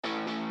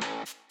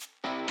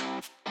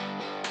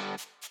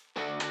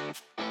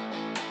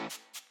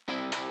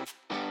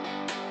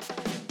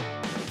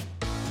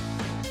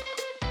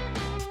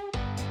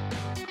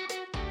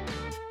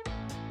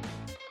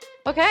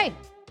Okay,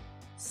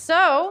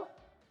 so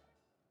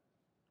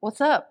what's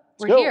up?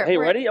 Let's go. Hey,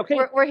 ready? Okay.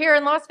 We're here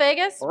in Las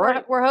Vegas. All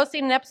right. We're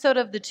hosting an episode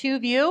of The Two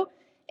View,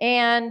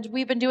 and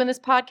we've been doing this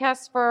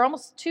podcast for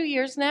almost 2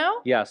 years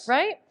now. Yes.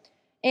 Right?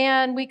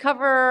 And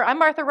I'm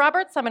Martha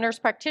Roberts. I'm a nurse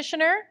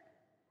practitioner.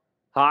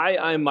 Hi,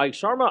 I'm Mike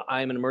Sharma.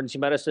 I'm an emergency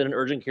medicine and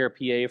urgent care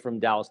PA from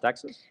Dallas,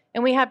 Texas.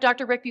 And we have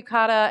Dr. Rick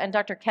Bucata and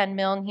Dr. Ken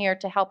Milne here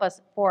to help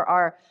us for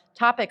our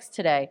topics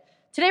today.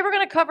 Today we're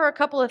going to cover a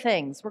couple of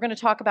things. We're going to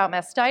talk about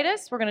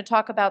mastitis. We're going to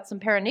talk about some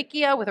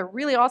paronychia with a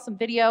really awesome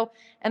video.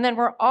 And then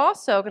we're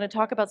also going to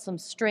talk about some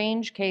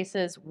strange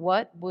cases.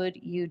 What would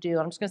you do?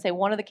 I'm just going to say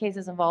one of the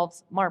cases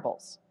involves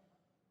marbles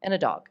and a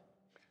dog.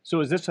 So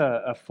is this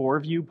a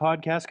four-view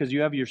podcast? Because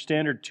you have your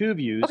standard two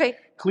views. Okay.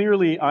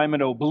 Clearly, I'm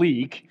an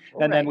oblique,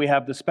 and then we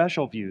have the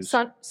special views.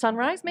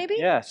 Sunrise, maybe?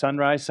 Yeah,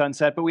 sunrise,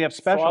 sunset, but we have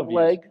special Frog views.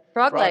 leg.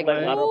 Frog leg.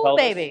 lateral Ooh,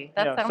 pelvis. baby.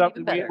 That sounds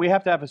even better. We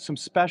have to have some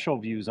special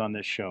views on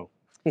this show.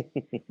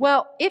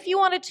 Well, if you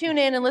want to tune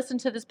in and listen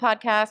to this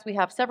podcast, we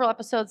have several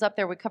episodes up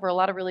there. We cover a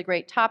lot of really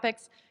great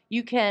topics.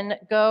 You can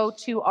go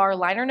to our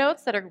liner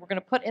notes we're going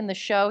to put in the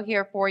show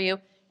here for you.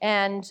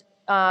 And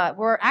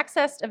we're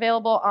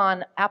available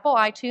on Apple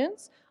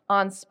iTunes,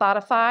 on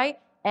Spotify,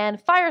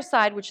 and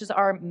Fireside, which is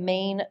our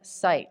main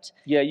site.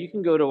 Yeah, you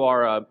can go to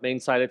our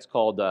main site. It's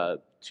called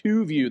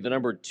 2View, the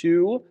number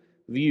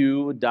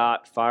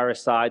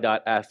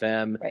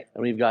 2view.fireside.fm. Right.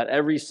 And we've got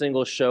every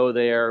single show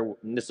there.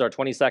 And this is our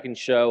 22nd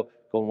show.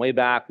 Going way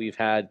back, we've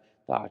had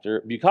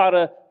Dr.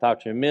 Bucata,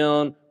 Dr.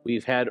 Milne.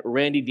 We've had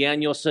Randy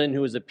Danielson,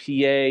 who is a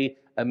PA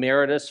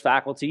emeritus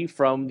faculty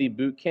from the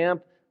boot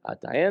camp.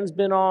 Diane's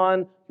been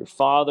on. Your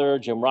father,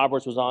 Jim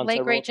Roberts, was on.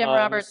 Late great Jim times.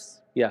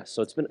 Roberts. Yeah,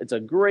 so it's a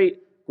great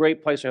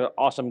place. We have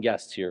awesome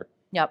guests here.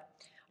 Yep.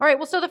 All right.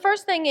 Well, so the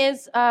first thing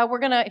is we're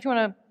gonna, if you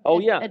want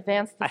to,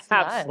 advance the I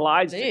have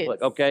slides to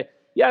click. Okay.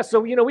 Yeah. So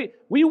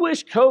we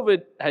wish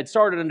COVID had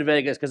started in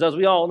Vegas because, as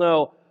we all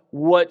know,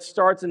 what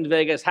starts in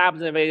Vegas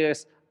happens in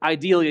Vegas.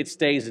 Ideally, it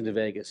stays in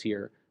Vegas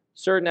here.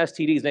 Certain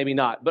STDs, maybe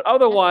not, but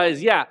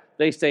otherwise, yeah,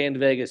 they stay in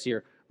Vegas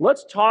here.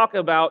 Let's talk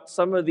about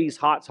some of these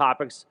hot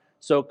topics.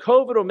 So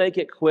COVID will make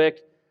it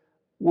quick.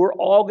 We're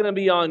all going to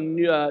be on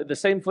the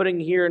same footing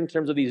here in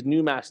terms of these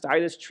new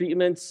mastitis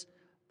treatments,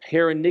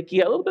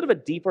 paronychia, a little bit of a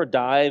deeper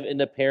dive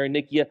into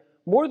paronychia,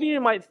 more than you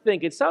might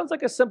think. It sounds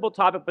like a simple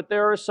topic, but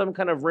there are some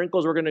kind of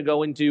wrinkles we're going to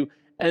go into.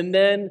 And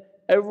then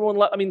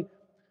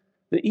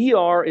the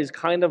ER is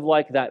kind of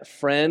like that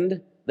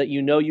friend that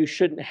you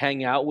shouldn't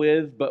hang out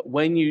with, but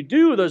when you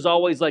do, there's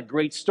always like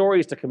great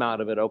stories to come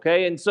out of it,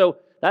 okay? And so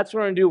that's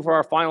what we're going to do for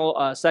our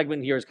final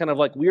segment here is kind of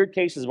like weird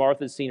cases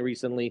Martha's seen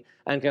recently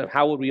and kind of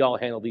how would we all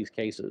handle these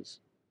cases.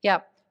 Yeah.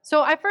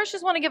 So I first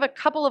just want to give a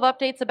couple of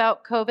updates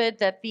about COVID,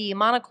 that the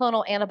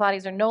monoclonal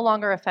antibodies are no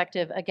longer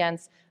effective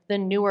against the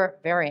newer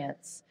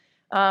variants,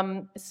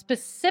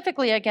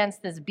 specifically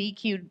against this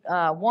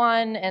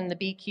BQ1 and the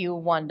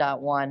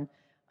BQ1.1.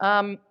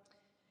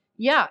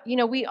 We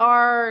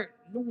are,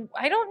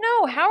 I don't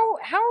know, how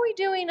are we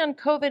doing on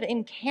COVID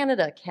in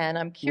Canada, Ken?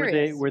 I'm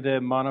curious. Were the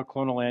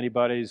monoclonal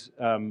antibodies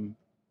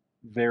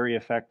very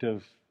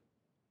effective?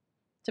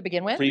 To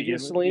begin with?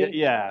 Previously?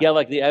 Yeah. Yeah,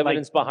 like the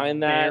evidence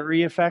behind that.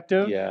 Very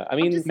effective? Yeah.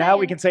 Now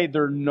we can say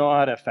they're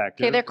not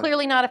effective. Okay, they're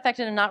clearly not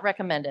effective and not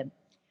recommended.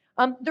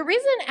 The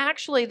reason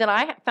actually that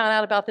I found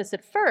out about this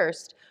at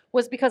first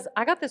was because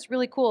I got this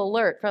really cool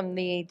alert from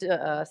the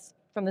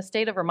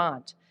state of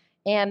Vermont.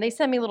 And they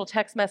send me little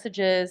text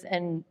messages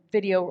and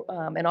video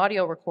and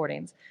audio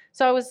recordings.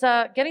 So I was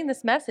getting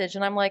this message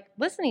and I'm like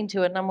listening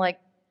to it and I'm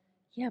like,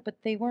 yeah, but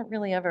they weren't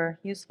really ever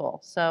useful.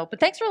 So, but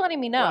thanks for letting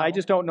me know. Well, I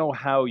just don't know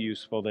how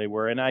useful they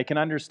were. And I can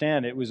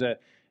understand it was a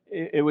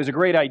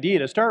great idea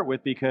to start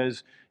with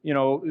because,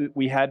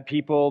 we had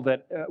people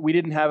that we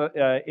didn't have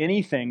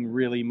anything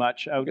really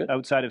much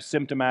outside of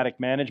symptomatic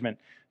management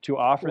to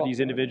offer these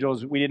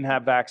individuals. We didn't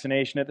have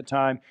vaccination at the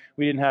time.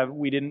 We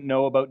didn't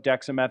know about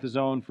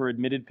dexamethasone for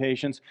admitted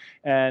patients.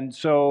 And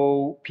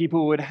so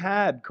people who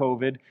had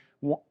COVID,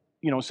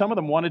 some of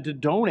them wanted to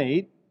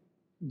donate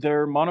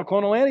their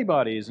monoclonal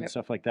antibodies and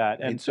stuff like that.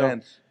 And so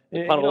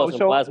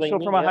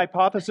from a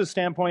hypothesis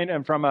standpoint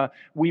and from a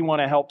we want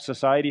to help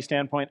society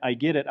standpoint, I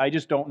get it. I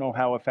just don't know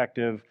how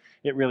effective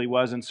it really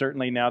was. And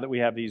certainly now that we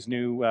have these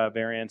new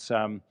variants,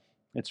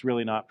 it's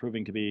really not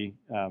proving to be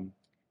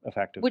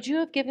effective. Would you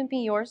have given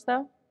me yours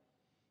though?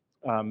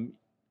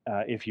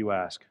 If you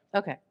ask.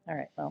 Okay. All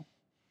right. Well,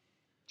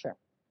 sure.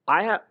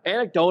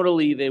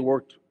 Anecdotally, they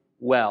worked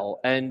well.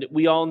 And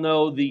we all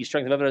know the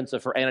strength of evidence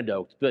for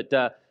antidote. But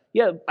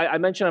I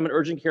mentioned I'm an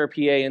urgent care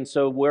PA. And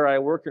so where I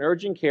work in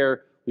urgent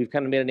care, we've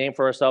kind of made a name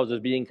for ourselves as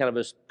being kind of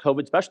a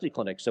COVID specialty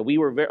clinic. So we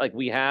were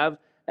we have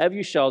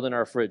Evusheld in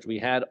our fridge. We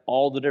had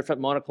all the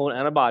different monoclonal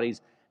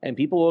antibodies, and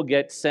people will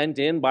get sent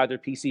in by their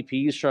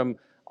PCPs from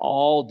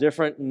all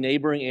different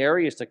neighboring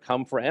areas to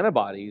come for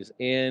antibodies.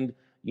 And,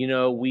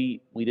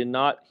 we did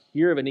not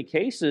hear of any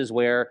cases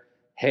where,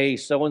 hey,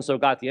 so-and-so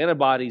got the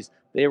antibodies,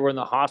 they were in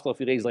the hospital a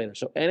few days later.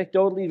 So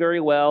anecdotally,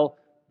 very well,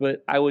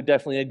 but I would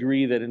definitely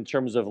agree that in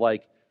terms of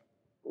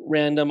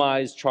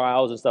randomized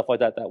trials and stuff like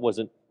that, that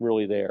wasn't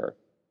really there.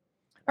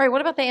 All right,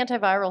 what about the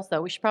antivirals,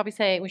 though?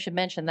 We should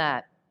mention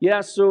that.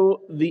 Yeah,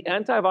 so the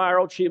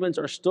antiviral treatments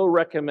are still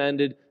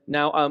recommended.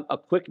 Now, a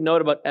quick note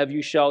about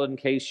Evusheld in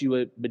case you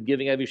had been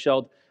giving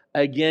Evusheld.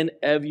 Again,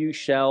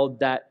 Evusheld,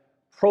 that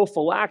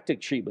prophylactic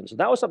treatment. So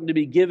that was something to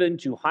be given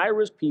to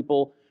high-risk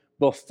people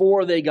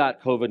before they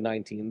got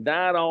COVID-19.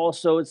 That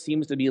also, it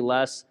seems to be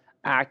less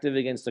active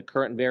against the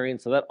current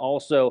variant. So that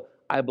also,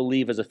 I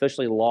believe, has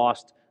officially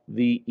lost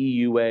the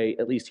EUA,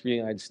 at least here in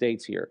the United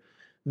States here.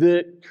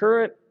 The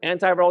current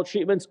antiviral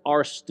treatments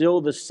are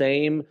still the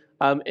same.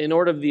 In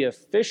order of the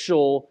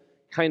official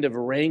kind of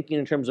ranking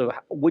in terms of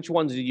which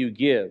ones do you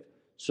give.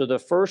 So the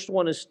first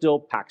one is still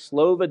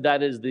Paxlovid.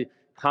 That is the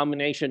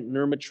combination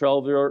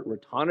nirmatrelvir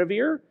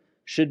ritonavir.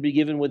 Should be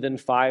given within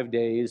 5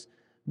 days.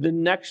 The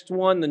next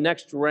one, the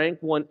next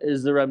ranked one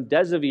is the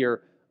remdesivir.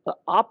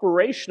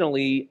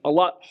 Operationally, a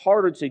lot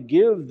harder to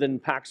give than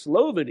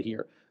Paxlovid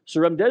here. So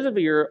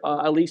remdesivir,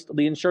 at least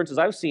the insurances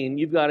I've seen,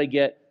 you've got to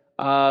get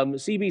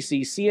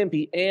CBC,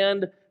 CMP,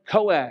 and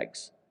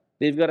coags.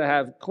 They've got to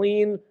have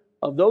clean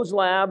of those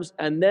labs,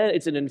 and then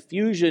it's an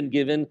infusion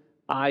given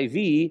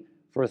IV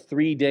for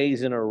 3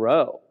 days in a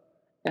row.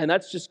 And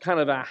that's just kind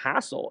of a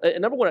hassle.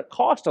 And number one, it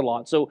cost a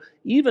lot. So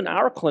even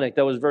our clinic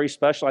that was very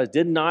specialized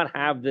did not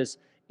have this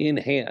in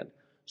hand.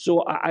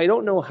 So I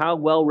don't know how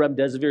well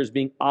remdesivir is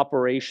being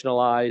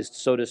operationalized,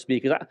 so to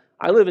speak. Because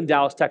I live in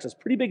Dallas, Texas,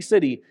 pretty big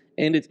city,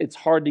 and it's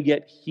hard to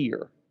get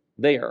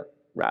there,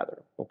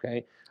 rather,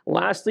 okay?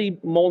 Lastly,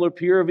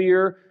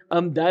 molnupiravir,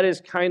 that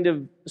is kind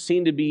of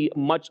seen to be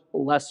much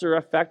lesser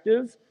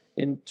effective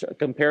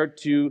compared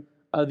to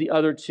the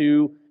other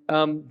two.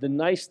 The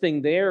nice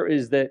thing there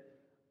is that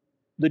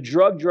the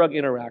drug-drug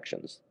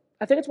interactions.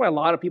 I think that's why a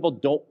lot of people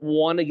don't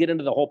want to get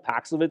into the whole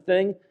Paxlovid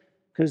thing,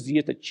 because you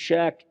have to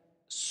check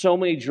so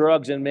many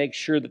drugs and make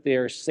sure that they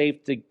are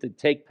safe to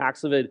take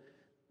Paxlovid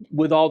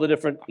with all the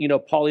different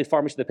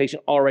polypharmacy the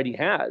patient already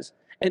has.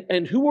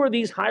 And who are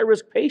these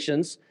high-risk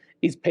patients?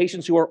 These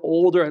patients who are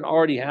older and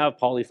already have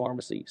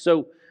polypharmacy.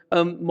 So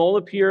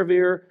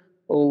molnupiravir,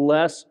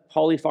 less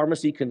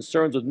polypharmacy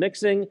concerns with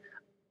mixing,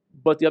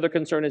 but the other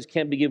concern is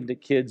can't be given to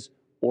kids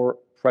or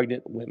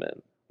pregnant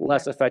women.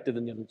 Less effective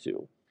than the other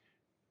two.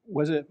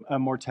 Was it a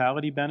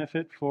mortality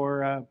benefit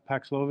for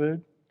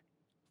Paxlovid?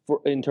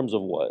 In terms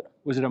of what?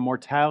 Was it a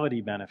mortality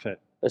benefit?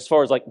 As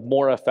far as like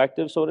more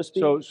effective, so to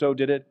speak? So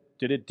did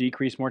it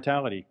decrease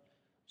mortality?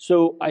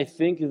 So I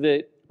think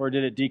that... Or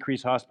did it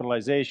decrease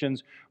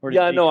hospitalizations? Or did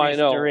it decrease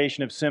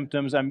duration of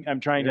symptoms? I'm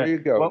trying to... There you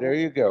go, there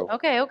you go.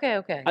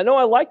 Okay. I know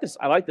I like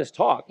this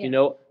talk,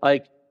 Yeah.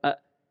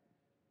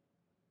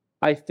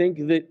 I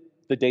think that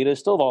the data is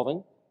still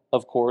evolving,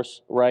 of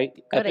course, right?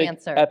 Good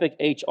answer.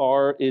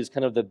 EPIC-HR is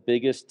kind of the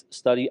biggest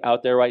study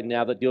out there right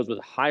now that deals with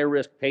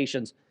high-risk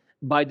patients.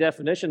 By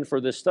definition,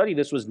 for this study,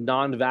 this was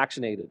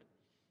non-vaccinated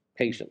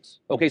patients.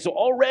 Okay, so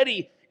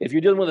already, if you're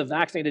dealing with a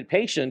vaccinated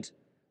patient,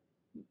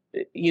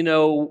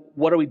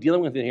 what are we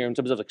dealing with here in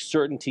terms of like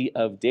certainty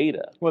of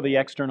data? Well, the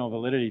external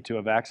validity to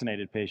a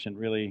vaccinated patient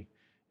really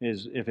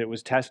is if it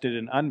was tested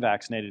in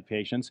unvaccinated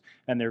patients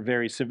and they're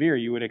very severe,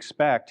 you would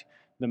expect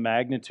the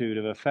magnitude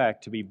of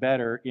effect to be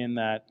better in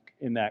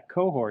that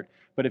cohort.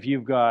 But if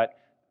you've got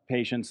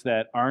patients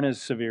that aren't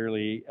as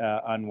severely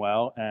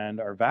unwell and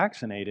are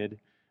vaccinated,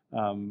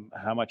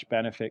 how much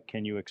benefit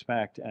can you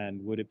expect,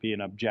 and would it be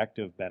an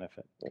objective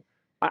benefit?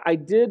 I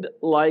did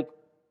like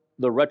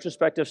the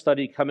retrospective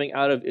study coming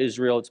out of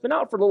Israel. It's been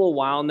out for a little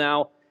while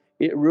now.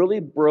 It really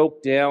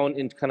broke down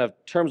in kind of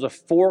terms of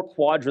 4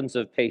 quadrants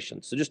of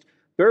patients. So just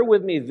bear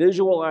with me,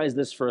 visualize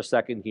this for a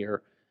second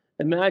here.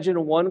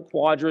 Imagine one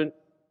quadrant,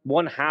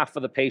 one half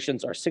of the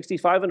patients are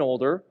 65 and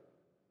older,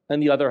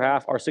 and the other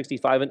half are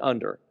 65 and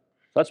under.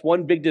 So that's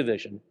one big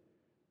division.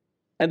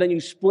 And then you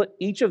split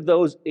each of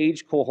those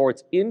age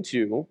cohorts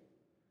into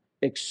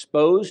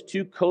exposed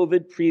to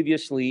COVID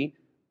previously,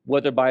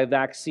 whether by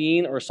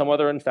vaccine or some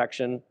other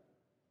infection,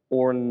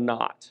 or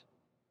not.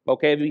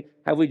 Okay,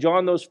 have we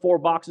drawn those 4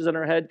 boxes in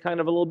our head kind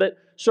of a little bit?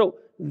 So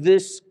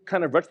this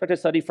kind of retrospective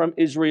study from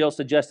Israel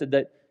suggested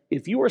that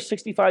if you are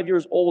 65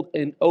 years old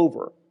and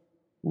over,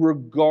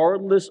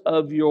 regardless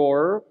of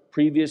your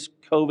previous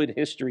COVID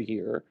history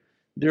here,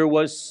 there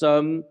was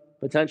some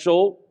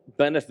potential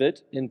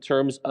benefit in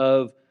terms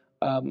of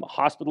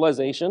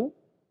hospitalization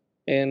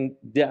and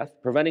death,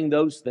 preventing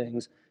those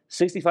things,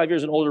 65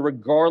 years and older,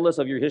 regardless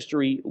of your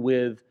history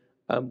with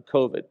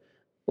COVID.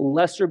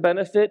 Lesser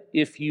benefit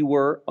if you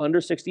were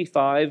under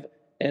 65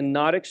 and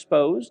not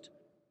exposed,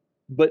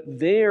 but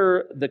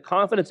there the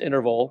confidence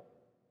interval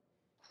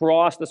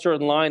crossed a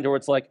certain line to where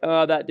it's like,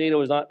 that data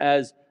was not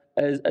as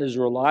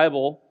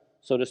reliable,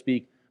 so to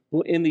speak.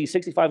 In the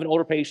 65 and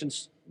older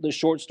patients, the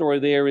short story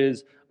there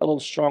is a little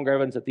stronger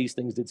evidence that these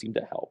things did seem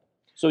to help.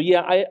 So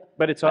yeah,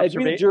 but it's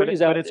observational.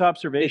 It's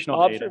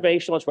observational. It's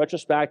observational. It's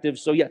retrospective.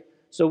 So yeah.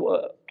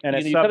 So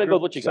and you kind of go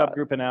with what you got.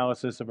 Subgroup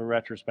analysis of a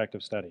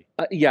retrospective study.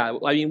 Yeah,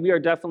 I mean, we are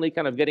definitely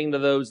kind of getting to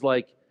those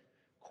like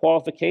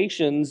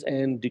qualifications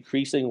and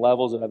decreasing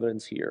levels of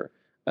evidence here.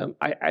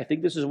 I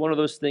think this is one of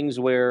those things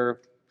where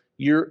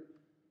you're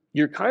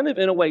kind of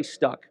in a way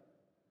stuck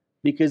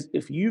Because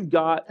if you've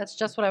got, That's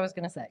just what I was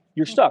going to say.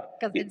 you're stuck.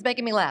 Because it's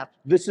making me laugh.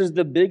 This is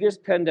the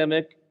biggest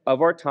pandemic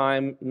of our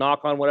time.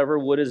 Knock on whatever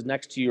wood is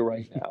next to you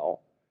right now.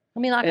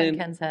 Let me knock on And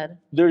Ken's head.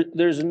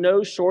 There's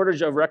no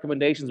shortage of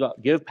recommendations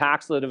about give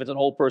Paxlovid if it's an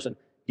old person,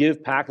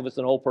 give Paxlovid if it's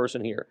an old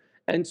person here.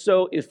 And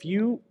so if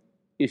you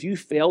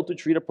fail to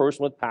treat a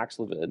person with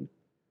Paxlovid,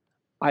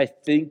 I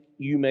think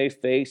you may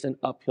face an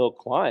uphill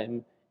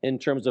climb in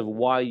terms of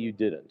why you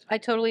didn't. I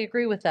totally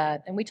agree with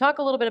that. And we talk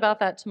a little bit about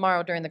that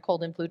tomorrow during the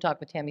cold and flu talk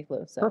with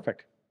Tamiflu. So,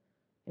 Perfect.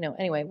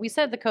 Anyway, we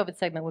said the COVID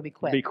segment would be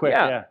quick. Be quick,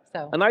 Yeah. yeah.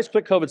 So A nice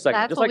quick COVID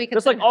segment, That's what we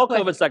just like consider all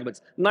quick. COVID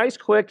segments. Nice,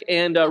 quick,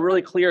 and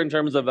really clear in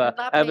terms of Not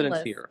evidence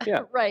painless. here. Yeah.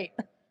 Right.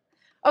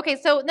 Okay,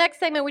 so next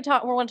segment we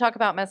want to talk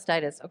about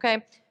mastitis, okay?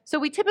 So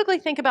we typically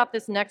think about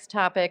this next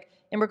topic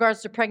in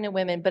regards to pregnant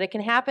women, but it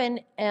can happen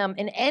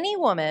in any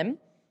woman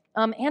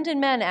and in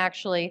men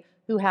actually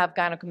who have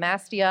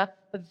gynecomastia,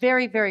 but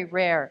very, very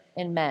rare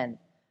in men.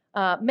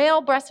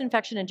 Male breast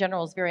infection in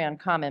general is very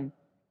uncommon.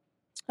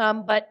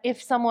 But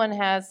if someone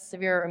has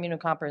severe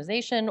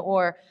immunocompromisation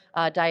or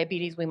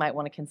diabetes, we might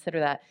want to consider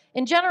that.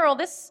 In general,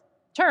 this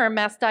term,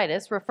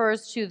 mastitis,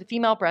 refers to the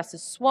female breast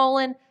is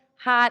swollen,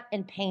 hot,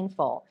 and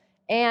painful.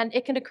 And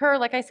it can occur,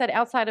 like I said,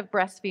 outside of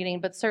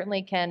breastfeeding, but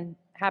certainly can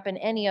happen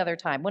any other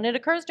time. When it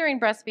occurs during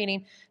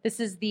breastfeeding, this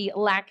is the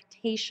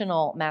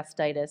lactational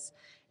mastitis.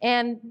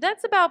 And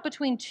that's about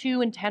between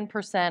 2 and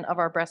 10% of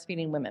our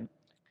breastfeeding women.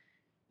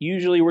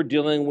 Usually we're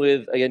dealing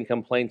with, again,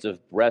 complaints of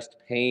breast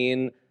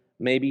pain,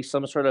 maybe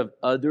some sort of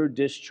other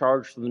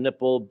discharge from the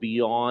nipple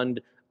beyond,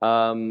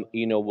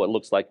 what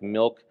looks like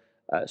milk,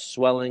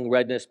 swelling,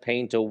 redness,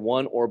 pain to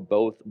one or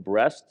both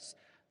breasts.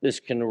 This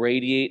can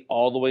radiate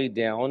all the way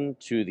down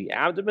to the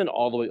abdomen,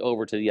 all the way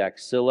over to the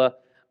axilla.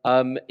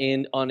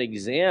 And on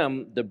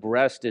exam, the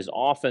breast is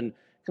often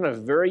kind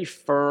of very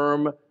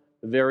firm,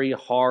 very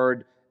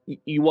hard.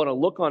 You want to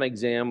look on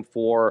exam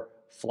for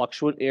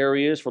fluctuant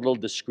areas, for little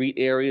discrete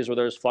areas where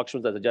there's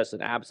fluctuants that suggest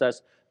an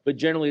abscess, but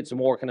generally it's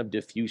more kind of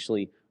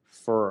diffusely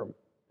firm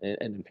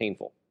and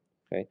painful.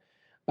 Okay.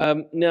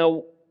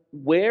 Now,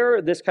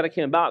 where this kind of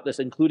came about, this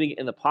including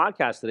in the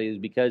podcast today, is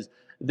because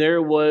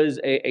there was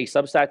a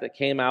Substack that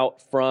came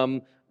out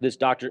from this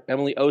Dr.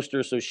 Emily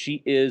Oster. So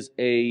she is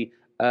a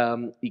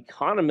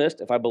economist,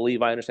 if I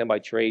believe I understand by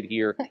trade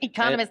here.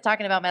 Economists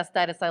talking about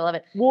mastitis, I love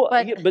it. Well,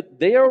 but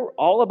they are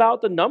all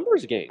about the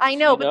numbers game. I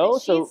know, but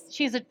So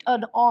she's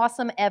an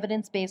awesome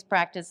evidence-based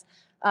practice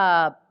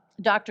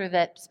doctor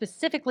that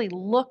specifically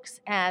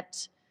looks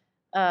at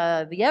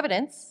the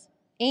evidence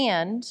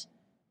and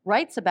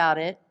writes about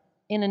it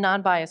in a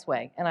non-biased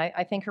way. And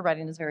I think her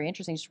writing is very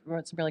interesting. She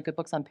wrote some really good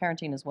books on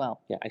parenting as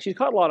well. yeah, and she's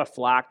caught a lot of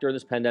flack during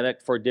this pandemic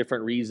for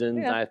different reasons.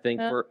 Yeah, And I think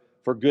yeah.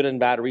 for good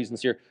and bad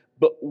reasons here.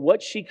 But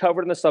what she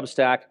covered in the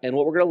Substack and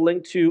what we're going to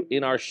link to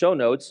in our show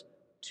notes,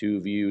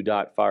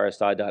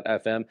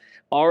 tview.fireside.fm,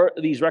 are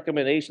these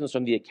recommendations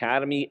from the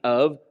Academy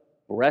of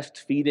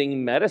Breastfeeding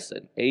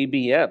Medicine,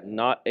 ABM,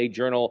 not a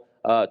journal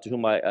to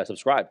whom I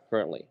subscribe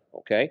currently,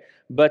 okay?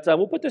 But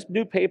we'll put this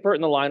new paper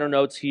in the liner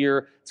notes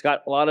here. It's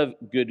got a lot of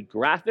good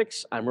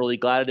graphics. I'm really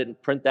glad I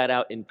didn't print that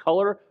out in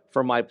color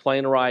for my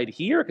plane ride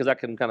here, because that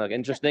can kind of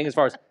interesting as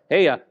far as,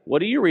 hey,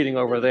 what are you reading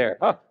over there?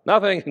 Oh,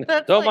 nothing.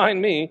 That's Don't like-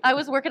 mind me. I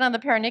was working on the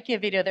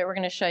Paranikia video that we're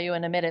going to show you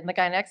in a minute, and the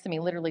guy next to me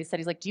literally said,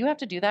 he's like, do you have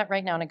to do that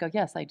right now? And I go,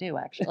 yes, I do,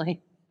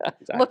 actually.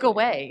 Exactly. Look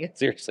away.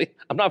 Seriously,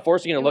 I'm not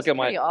forcing you to It look was at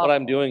pretty what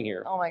I'm awful. doing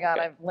here. Oh my God,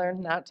 Okay. I've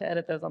learned not to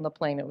edit those on the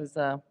plane. It was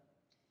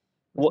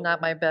Well-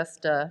 not my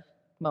best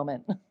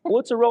moment. Well,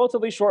 it's a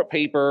relatively short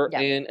paper,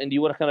 Yeah. and do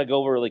you want to kind of go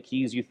over the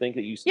keys you think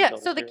that you see? Yeah,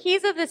 notice so the here?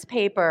 keys of this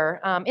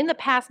paper, in the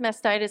past,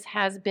 mastitis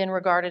has been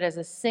regarded as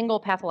a single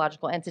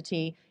pathological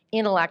entity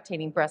in a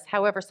lactating breast.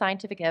 However,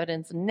 scientific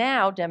evidence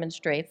now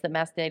demonstrates that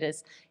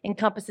mastitis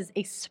encompasses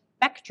a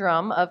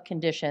spectrum of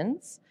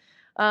conditions,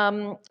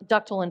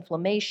 ductal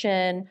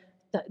inflammation,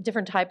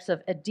 different types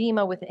of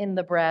edema within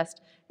the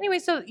breast. Anyway,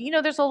 so,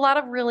 there's a lot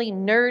of really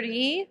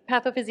nerdy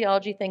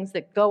pathophysiology things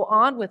that go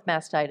on with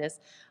mastitis.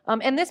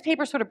 And this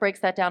paper sort of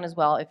breaks that down as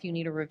well if you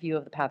need a review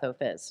of the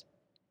pathophys.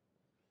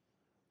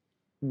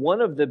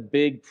 One of the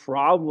big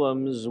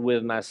problems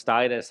with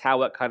mastitis,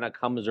 how it kind of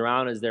comes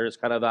around, is there's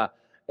kind of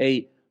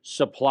a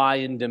supply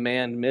and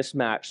demand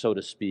mismatch, so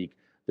to speak.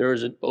 There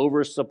is an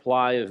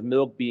oversupply of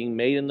milk being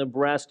made in the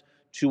breast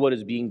to what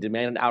is being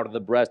demanded out of the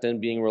breast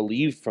and being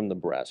relieved from the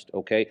breast,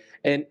 okay?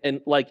 And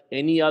like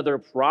any other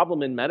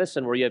problem in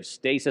medicine where you have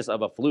stasis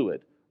of a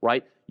fluid,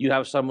 right? You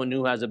have someone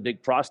who has a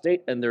big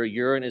prostate and their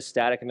urine is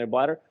static in their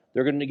bladder,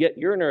 they're going to get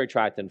urinary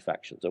tract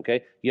infections,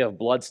 okay? You have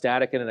blood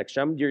static in an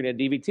extremity, you're going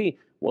to get DVT.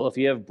 Well, if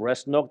you have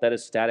breast milk that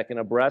is static in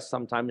a breast,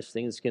 sometimes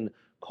things can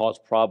cause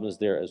problems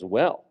there as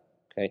well,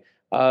 okay?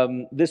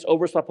 This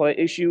oversupply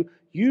issue,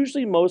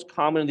 usually most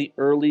common in the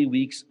early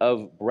weeks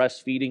of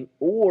breastfeeding,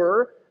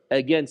 or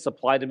again,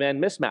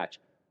 supply-demand mismatch.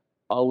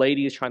 A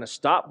lady is trying to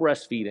stop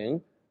breastfeeding,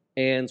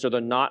 and so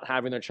they're not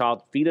having their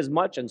child feed as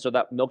much, and so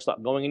that milk's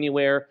not going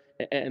anywhere,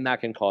 and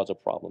that can cause a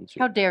problem too.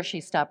 How dare she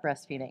stop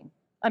breastfeeding?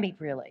 I mean,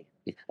 really.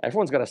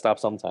 Everyone's got to stop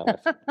sometime. I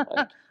feel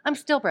like. I'm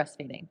still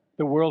breastfeeding.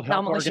 The World No,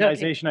 I'm Health only joking.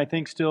 Organization, I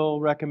think, still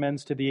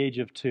recommends to the age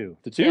of 2.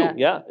 The two, Yeah.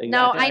 yeah.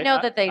 No, exactly. I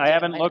know that they I do.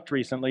 haven't I- looked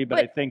recently, but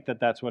I But- think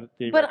that's what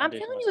the But I'm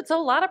recommendation telling was. you, it's a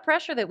lot of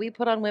pressure that we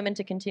put on women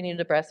to continue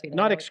to breastfeed. I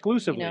Not know,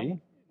 exclusively you know.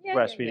 Yeah,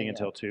 breastfeeding yeah.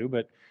 until 2,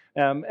 but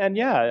and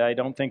yeah, I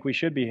don't think we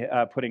should be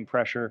putting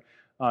pressure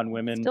on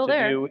women Still to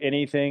there. do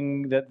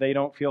anything that they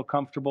don't feel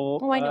comfortable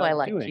Oh, I know I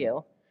like doing.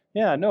 you.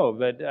 Yeah, no,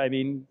 but I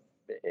mean,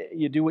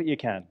 you do what you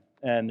can,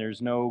 and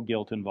there's no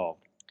guilt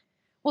involved.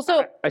 Well,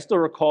 so I still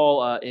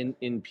recall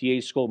in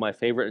PA school, my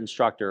favorite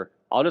instructor,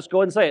 I'll just go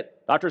ahead and say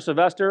it, Dr.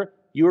 Sylvester,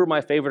 you were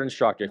my favorite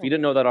instructor, if you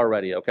didn't know that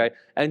already, okay?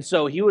 And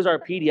so he was our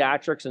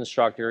pediatrics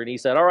instructor, and he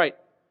said, all right,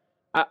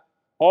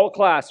 all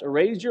class,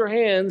 raise your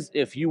hands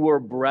if you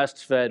were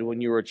breastfed when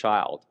you were a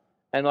child.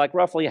 And like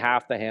roughly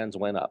half the hands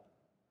went up.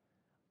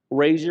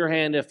 Raise your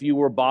hand if you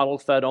were bottle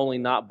fed only,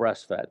 not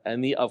breastfed.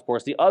 And of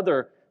course, the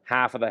other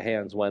half of the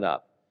hands went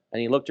up.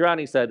 And he looked around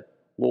and he said,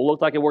 well, it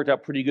looked like it worked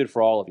out pretty good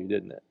for all of you,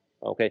 didn't it?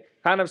 Okay,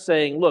 kind of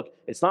saying, look,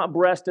 it's not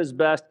breast is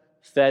best,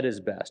 fed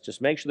is best.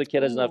 Just make sure the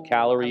kid has enough Ooh, I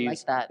calories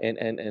like that.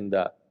 and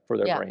for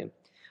their Yeah. brain.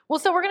 Well,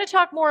 so we're going to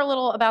talk more a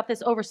little about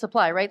this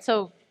oversupply, right?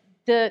 So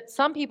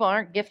some people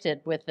aren't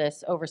gifted with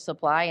this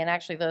oversupply, and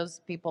actually those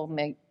people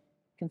may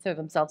consider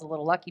themselves a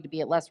little lucky to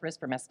be at less risk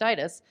for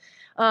mastitis.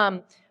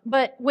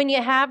 But when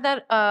you have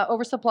that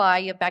oversupply,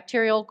 you have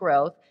bacterial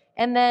growth,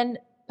 and then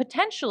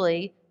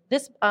potentially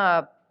this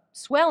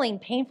swelling,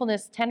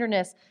 painfulness,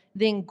 tenderness,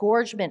 the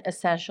engorgement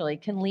essentially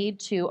can lead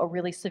to a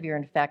really severe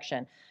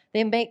infection.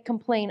 They may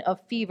complain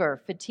of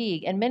fever,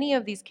 fatigue, and many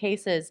of these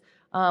cases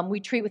we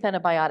treat with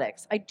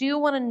antibiotics. I do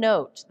want to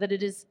note that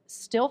it is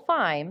still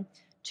fine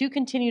to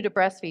continue to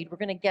breastfeed. We're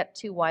going to get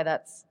to why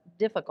that's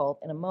difficult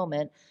in a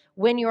moment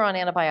when you're on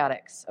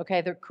antibiotics,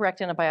 okay? The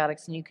correct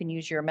antibiotics, and you can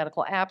use your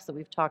medical apps that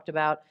we've talked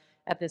about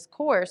at this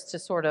course to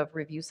sort of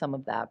review some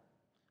of that.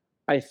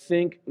 I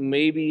think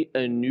maybe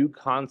a new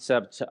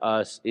concept to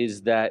us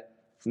is that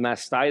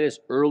mastitis,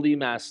 early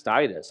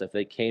mastitis, if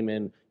they came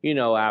in,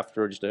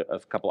 after just a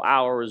couple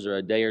hours or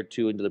a day or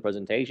two into the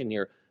presentation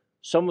here,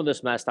 some of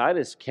this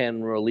mastitis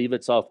can relieve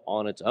itself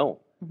on its own,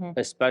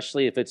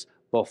 especially if it's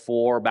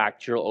before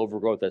bacterial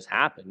overgrowth has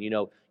happened.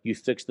 You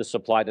fix the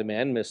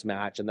supply-demand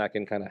mismatch, and that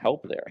can kind of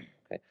help there.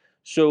 Okay.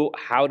 So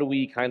how do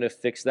we kind of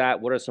fix that?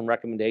 What are some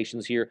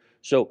recommendations here?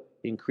 So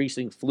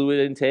increasing fluid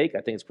intake.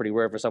 I think it's pretty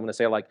rare for someone to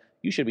say, like,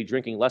 you should be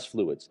drinking less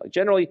fluids. Like,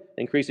 generally,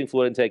 increasing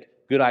fluid intake,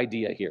 good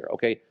idea here,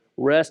 okay?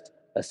 Rest,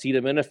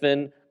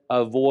 acetaminophen,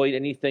 avoid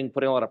anything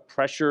putting a lot of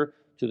pressure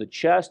to the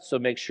chest, so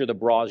make sure the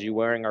bras you're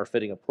wearing are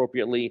fitting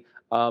appropriately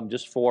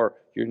just for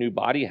your new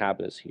body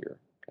habits here.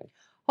 Okay.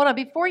 Hold on,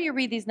 before you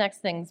read these next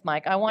things,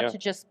 Mike, I want to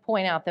just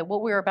point out that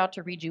what we're about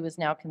to read you is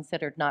now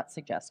considered not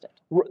suggested.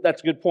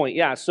 That's a good point,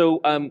 yeah.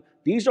 So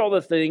these are all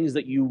the things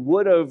that you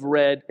would have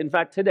read. In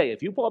fact, today,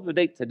 if you pull up the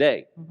date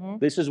today,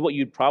 this is what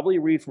you'd probably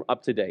read from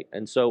up to date.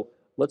 And so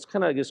let's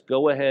kind of just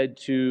go ahead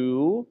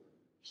to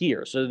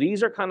here. So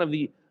these are kind of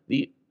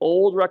the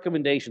old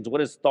recommendations,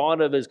 what is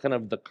thought of as kind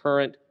of the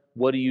current,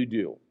 what do you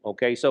do?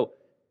 Okay, so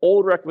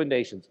old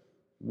recommendations: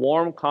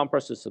 warm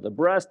compresses to the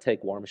breast,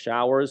 take warm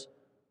showers,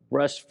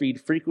 breastfeed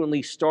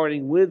frequently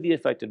starting with the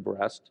affected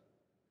breast,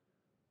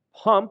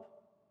 pump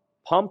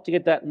to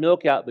get that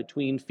milk out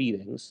between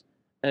feedings,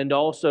 and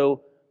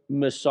also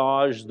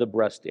massage the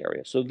breast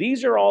area. So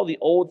these are all the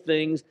old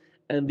things,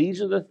 and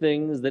these are the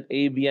things that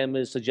ABM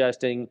is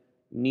suggesting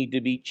need to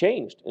be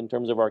changed in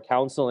terms of our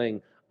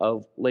counseling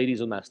of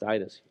ladies with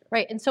mastitis.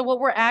 Right, and so what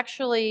we're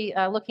actually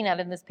looking at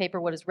in this paper,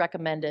 what is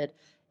recommended,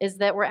 is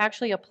that we're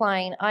actually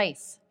applying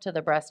ice to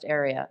the breast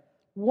area.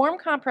 Warm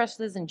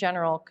compresses in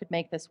general could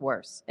make this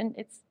worse, and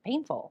it's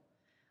painful.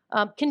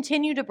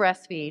 Continue to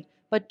breastfeed,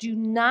 but do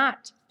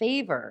not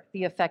favor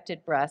the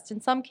affected breast. In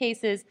some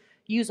cases,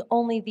 use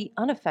only the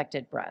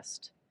unaffected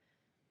breast.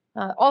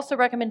 Also,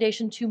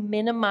 recommendation to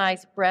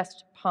minimize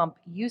breast pump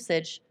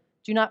usage.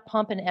 Do not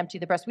pump and empty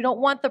the breast. We don't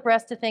want the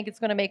breast to think it's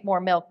going to make more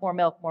milk, more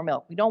milk, more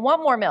milk. We don't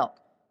want more milk.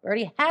 We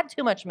already had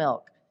too much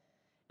milk.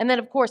 And then,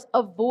 of course,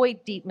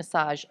 avoid deep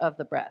massage of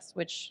the breast,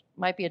 which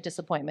might be a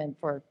disappointment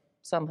for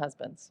some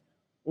husbands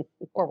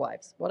or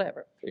wives,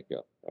 whatever. There you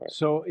go. All right.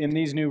 So in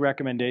these new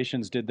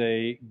recommendations, did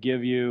they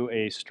give you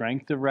a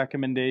strength of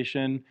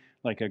recommendation,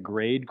 like a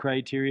grade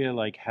criteria,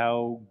 like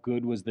how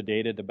good was the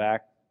data to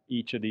back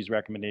each of these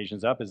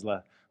recommendations up? Is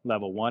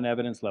level 1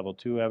 evidence, level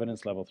 2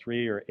 evidence, level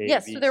 3, or A,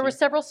 Yes, B, so there C? were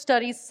several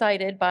studies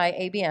cited by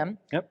ABM.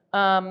 Yep.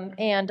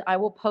 And I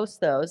will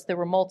post those. There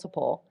were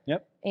multiple.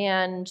 Yep.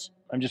 And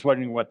I'm just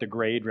wondering what the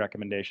grade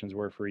recommendations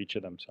were for each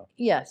of them. So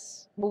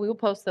yes, well, we will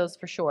post those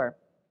for sure.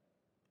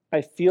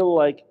 I feel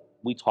like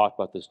we talked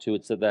about this too.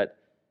 It said that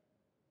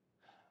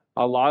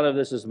a lot of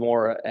this is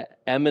more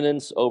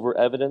eminence over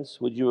evidence.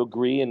 Would you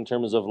agree in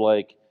terms of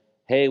like,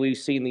 hey, we've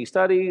seen these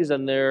studies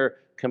and they're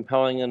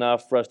compelling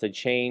enough for us to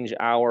change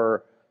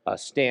our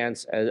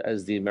stance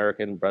as the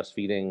American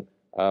Breastfeeding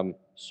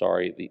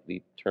Sorry,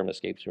 the term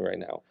escapes me right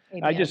now.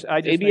 I just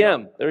think-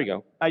 ABM. There you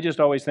go. I just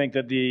always think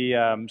that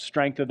the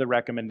strength of the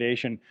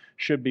recommendation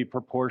should be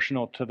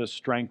proportional to the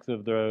strength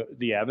of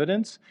the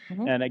evidence.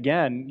 Mhm. And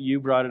again, you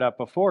brought it up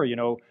before.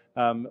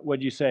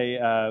 What'd you say?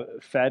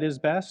 Fed is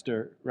best,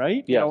 or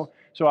right? Yes.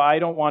 So I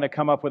don't want to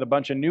come up with a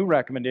bunch of new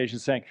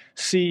recommendations saying,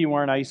 "See, you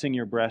aren't icing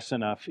your breasts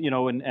enough."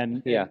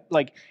 And Yeah.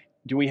 like.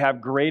 Do we have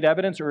great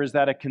evidence, or is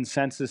that a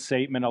consensus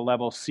statement, a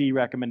level C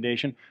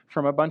recommendation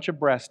from a bunch of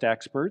breast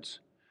experts?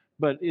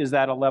 But is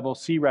that a level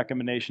C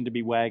recommendation to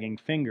be wagging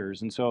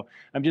fingers? And so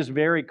I'm just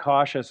very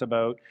cautious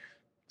about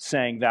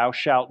saying thou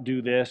shalt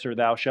do this or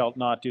thou shalt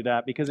not do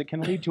that, because it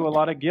can lead to a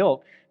lot of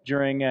guilt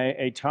during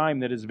a time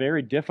that is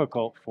very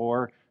difficult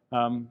for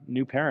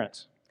new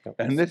parents.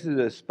 And this is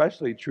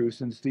especially true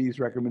since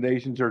these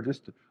recommendations are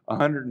just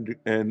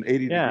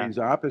 180 Yeah. degrees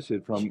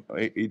opposite from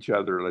each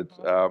other.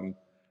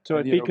 So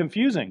it'd be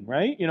confusing,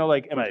 right?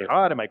 Like, am I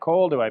hot? Am I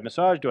cold? Do I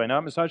massage? Do I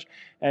not massage?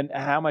 And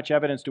how much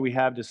evidence do we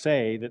have to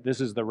say that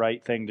this is the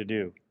right thing to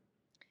do?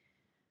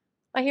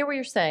 I hear what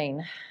you're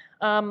saying.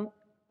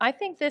 I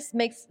think this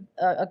makes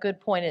a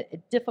good point.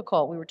 It's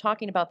difficult. We were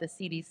talking about the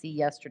CDC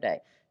yesterday,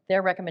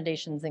 their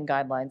recommendations and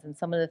guidelines, and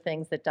some of the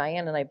things that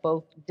Diane and I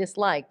both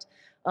disliked,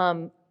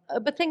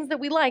 but things that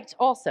we liked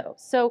also.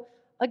 So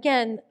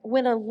again,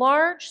 when a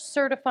large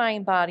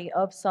certifying body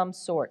of some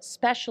sort,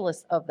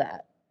 specialists of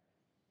that,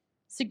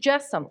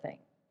 suggest something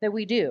that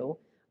we do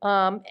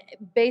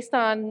based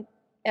on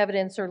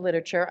evidence or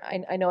literature.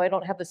 I know I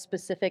don't have the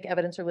specific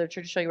evidence or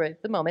literature to show you right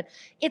at the moment.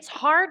 It's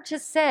hard to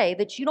say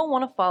that you don't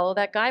want to follow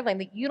that guideline,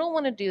 that you don't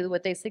want to do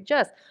what they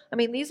suggest. I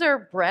mean, these are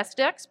breast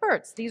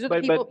experts. These are the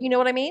people, you know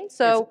what I mean?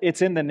 So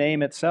it's in the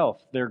name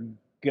itself. They're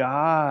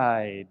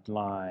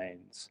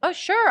guidelines. Oh,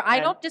 sure. I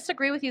don't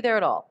disagree with you there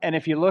at all. And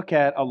if you look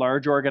at a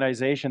large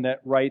organization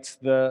that writes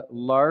the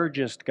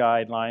largest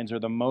guidelines or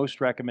the most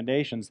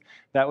recommendations,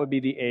 that would be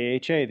the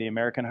AHA, the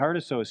American Heart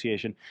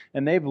Association.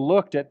 And they've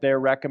looked at their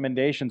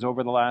recommendations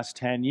over the last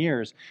 10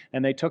 years,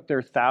 and they took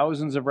their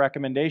thousands of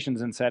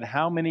recommendations and said,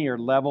 how many are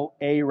level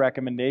A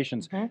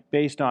recommendations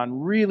based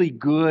on really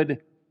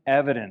good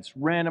evidence,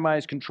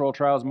 randomized control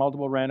trials,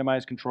 multiple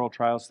randomized control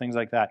trials, things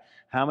like that.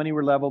 How many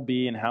were level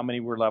B and how many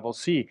were level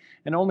C?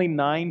 And only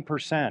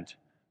 9%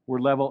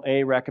 were level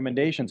A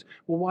recommendations.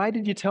 Well, why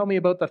did you tell me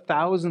about the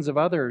thousands of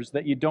others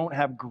that you don't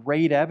have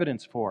great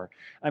evidence for?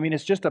 I mean,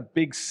 it's just a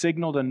big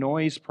signal to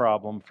noise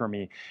problem for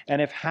me.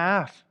 And if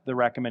half the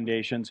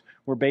recommendations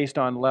were based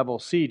on level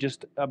C,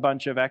 just a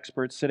bunch of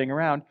experts sitting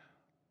around,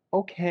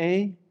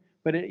 okay.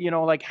 But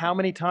like how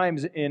many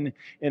times in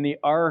the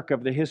arc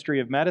of the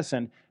history of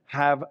medicine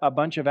have a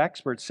bunch of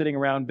experts sitting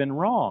around been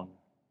wrong?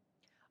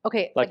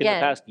 Okay, Like again, in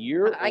the past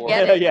year? I or-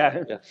 get it.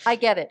 Yeah. I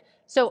get it.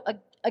 So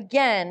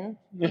again,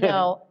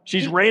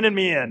 She's reining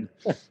me in.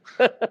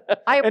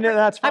 And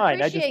that's I fine.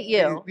 appreciate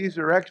you. These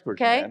are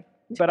experts, Okay. man.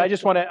 But I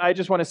just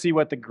want to see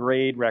what the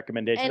grade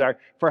recommendations And- are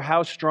for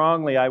how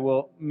strongly I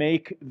will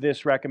make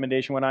this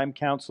recommendation when I'm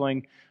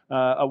counseling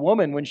a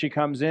woman when she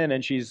comes in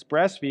and she's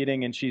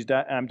breastfeeding and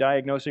I'm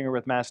diagnosing her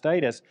with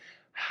mastitis.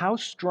 How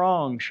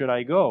strong should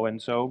I go?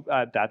 And so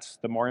that's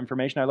the more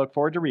information I look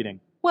forward to reading.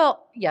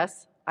 Well,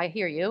 yes, I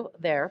hear you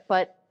there,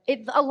 but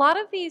a lot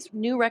of these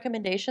new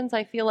recommendations,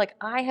 I feel like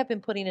I have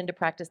been putting into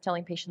practice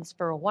telling patients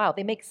for a while.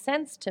 They make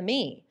sense to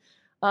me.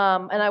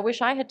 And I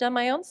wish I had done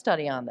my own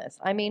study on this.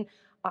 I mean,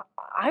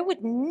 I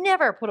would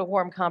never put a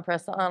warm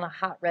compress on a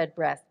hot red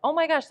breast. Oh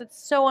my gosh, that's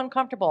so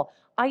uncomfortable.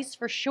 Ice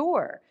for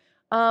sure.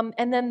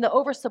 And then the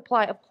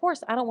oversupply, of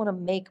course, I don't want to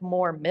make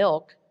more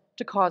milk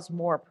to cause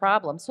more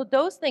problems. So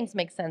those things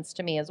make sense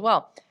to me as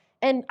well.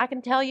 And I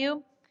can tell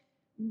you,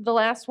 the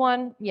last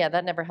one, yeah,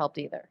 that never helped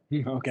either.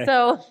 Okay.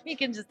 So you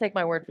can just take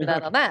my word for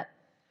that on that.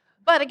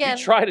 But again,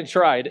 We tried and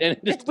tried, and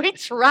it just we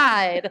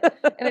tried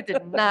and it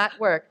did not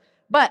work.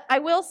 But I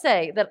will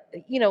say that,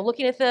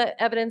 looking at the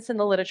evidence in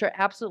the literature,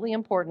 absolutely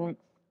important.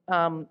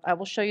 I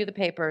will show you the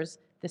papers.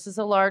 This is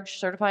a large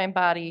certifying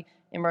body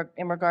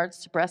in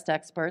regards to breast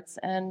experts,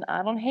 and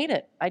I don't hate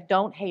it. I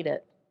don't hate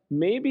it.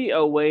 maybe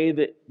a way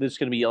that this is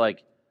going to be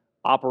like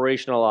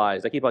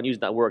operationalized. I keep on using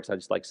that word because I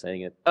just like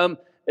saying it.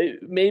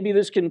 Maybe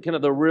this can kind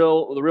of the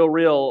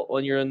real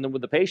when you're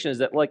with the patient is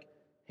that like,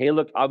 hey,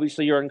 look,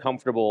 obviously you're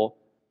uncomfortable,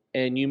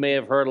 and you may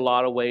have heard a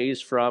lot of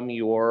ways from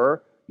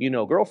your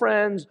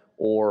girlfriends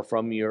or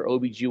from your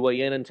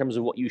OBGYN in terms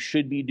of what you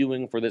should be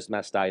doing for this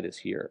mastitis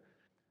here.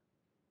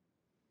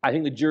 I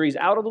think the jury's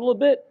out a little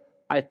bit.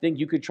 I think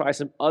you could try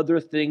some other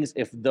things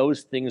if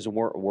those things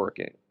weren't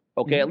working.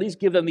 Okay, at least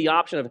give them the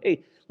option of,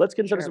 hey, let's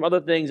consider some other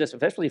things,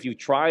 especially if you've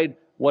tried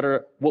what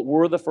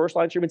were the first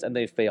line treatments and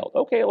they failed.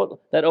 Okay, well,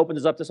 that opens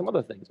us up to some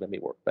other things that may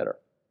work better.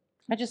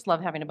 I just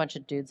love having a bunch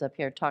of dudes up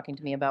here talking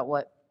to me about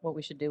what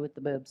we should do with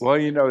the boobs. Well,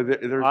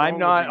 there's. I'm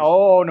not.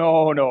 always-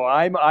 Oh no.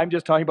 I'm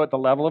just talking about the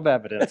level of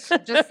evidence.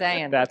 Just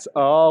saying. That's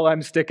all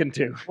I'm sticking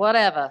to.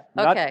 Whatever.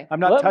 Okay. I'm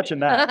not touching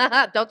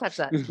that. Don't touch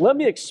that. Let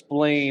me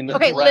explain.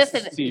 Okay, breasts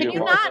listen. to Can you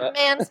Martha. not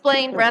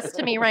mansplain breasts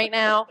to me right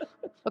now?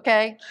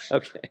 Okay.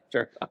 Okay,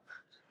 sure.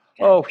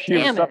 Oh, phew,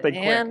 Damn it, something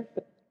man.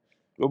 quick.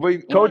 Well, we,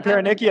 Code Yeah.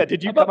 Paronychia.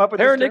 Did you How about come up with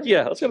this term?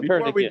 Paronychia? Let's go to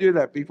before we Paronychia.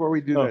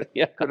 do that, Oh,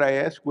 yeah. could I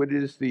ask what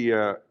is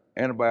the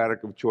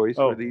antibiotic of choice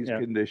Oh, for these yeah.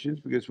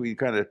 conditions? Because we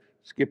kind of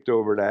skipped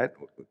over that.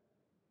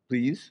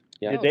 Please.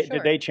 Yeah. Did, Oh, they, sure.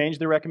 did they change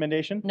the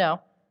recommendation? No.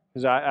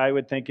 Because I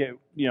would think it,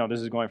 this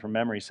is going from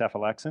memory,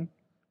 cephalexin.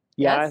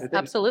 Yeah, Yes,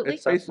 absolutely.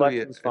 It's basically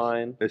Cephalexin's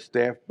fine. a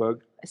staph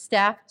bug.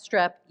 Staph,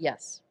 strep,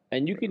 yes.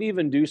 And you can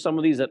even do some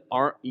of these that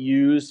aren't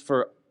used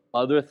for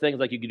other things.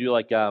 Like you could do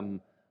like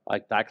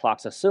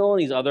dicloxacillin,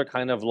 these other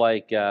kind of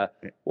like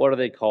what are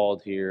they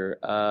called here?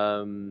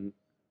 The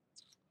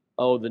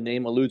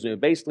name eludes me.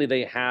 Basically,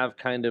 they have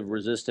kind of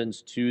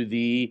resistance to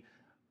the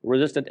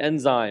resistant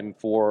enzyme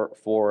for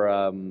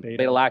Beta.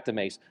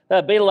 beta-lactamase.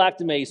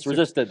 Beta-lactamase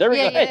resistant. There we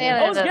Yeah, go. yeah, Hey,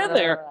 yeah, I was no, getting no,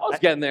 there. no, no. I was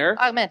getting there.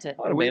 I meant it.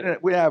 I would've made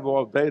it. We have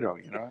all day,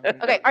 don't you know?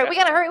 Okay, all right, we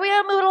gotta hurry. We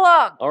gotta move it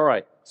along. All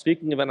right.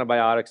 Speaking of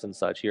antibiotics and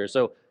such here,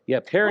 so yeah,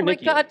 Oh my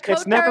Paronychia. God, code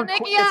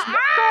Paronychia.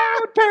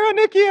 Code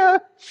Paronychia.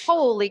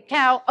 Holy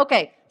cow.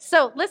 Okay,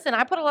 so listen,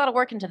 I put a lot of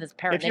work into this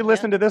Paronychia. If you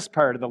listen to this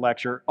part of the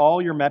lecture,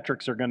 all your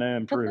metrics are going to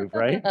improve,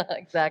 right?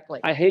 Exactly.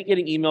 I hate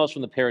getting emails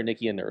from the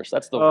Paronychia nurse.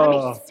 That's the I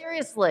Oh. mean,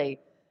 seriously.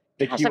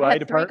 The Gosh, I've QI had 3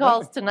 department.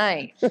 calls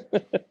tonight.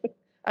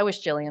 I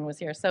wish Jillian was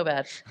here so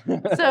bad.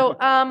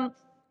 So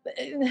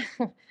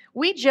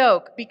we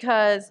joke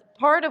because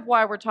part of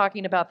why we're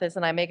talking about this,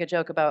 and I make a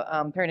joke about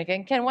Paronychia.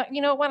 And Ken, why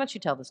don't you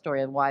tell the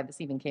story of why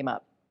this even came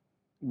up?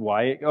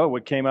 Why? Oh,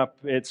 it came up.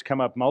 It's come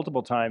up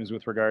multiple times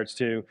with regards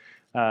to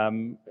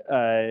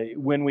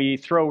when we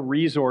throw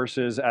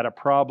resources at a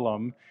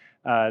problem,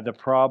 the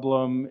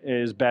problem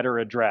is better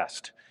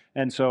addressed.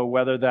 And so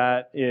whether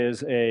that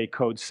is a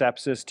code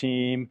sepsis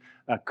team,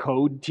 a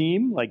code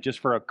team, like just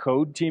for a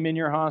code team in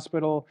your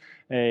hospital,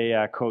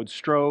 a code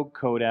stroke,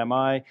 code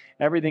MI,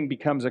 everything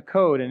becomes a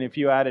code. And if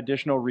you add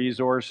additional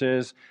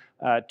resources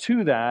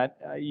to that,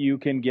 you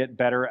can get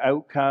better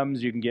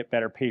outcomes, you can get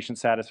better patient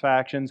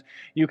satisfactions.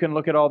 You can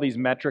look at all these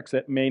metrics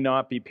that may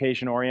not be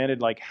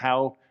patient-oriented, like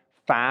how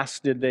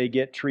fast did they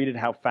get treated,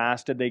 how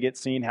fast did they get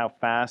seen, how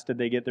fast did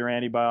they get their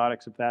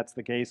antibiotics, if that's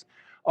the case.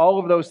 All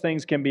of those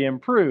things can be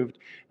improved.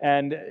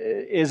 And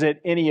is it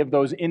any of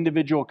those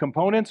individual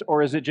components,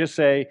 or is it just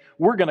say,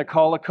 we're going to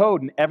call a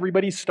code, and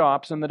everybody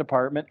stops in the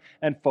department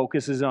and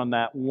focuses on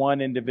that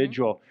one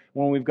individual?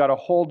 When we've got a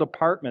whole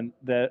department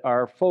that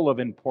are full of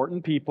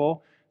important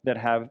people that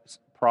have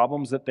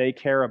problems that they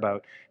care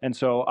about. And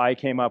so I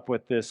came up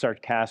with this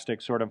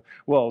sarcastic sort of,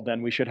 well,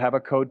 then we should have a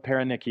code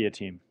Paronychia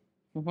team.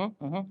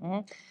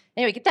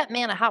 Anyway, get that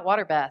man a hot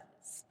water bath.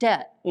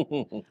 Stat.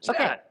 Okay.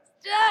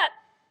 Stat.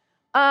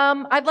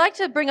 I'd like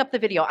to bring up the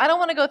video. I don't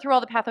want to go through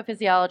all the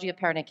pathophysiology of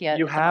Paronychia.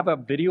 You have a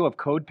video of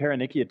code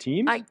Paronychia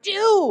teams? I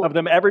do. Of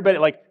them, everybody,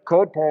 like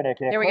code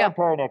Paronychia, There we code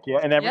go.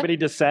 Paronychia, and everybody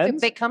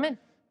descends? They come in.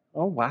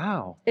 Oh,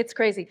 wow. It's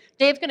crazy.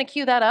 Dave's going to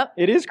cue that up.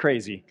 It is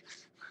crazy.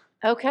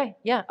 Okay.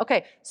 Yeah.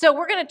 Okay. So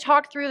we're going to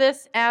talk through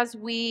this as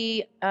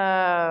we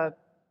play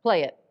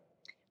it.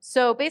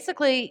 So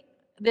basically,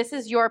 this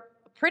is your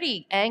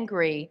pretty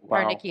angry Wow.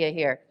 Paronychia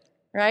here,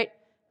 right?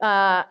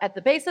 At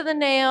the base of the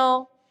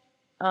nail.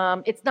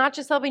 It's not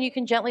just something you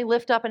can gently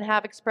lift up and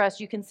have expressed.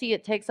 You can see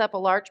it takes up a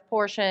large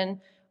portion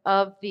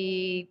of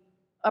the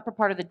upper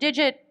part of the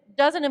digit.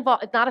 Doesn't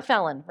involve, it's not a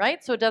felon,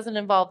 right? So it doesn't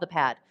involve the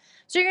pad.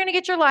 So you're going to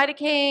get your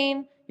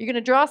lidocaine. You're going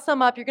to draw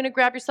some up. You're going to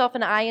grab yourself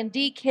an IND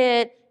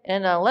kit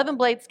and an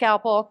 11-blade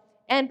scalpel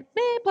and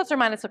plus or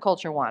minus a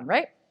culture wand,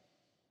 right?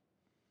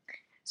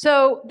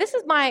 So this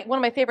is one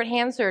of my favorite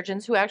hand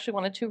surgeons who actually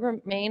wanted to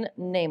remain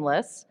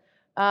nameless.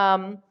 He's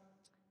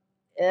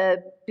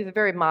a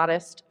very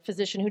modest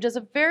physician who does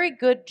a very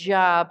good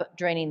job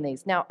draining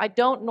these. Now, I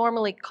don't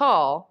normally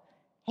call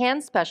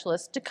hand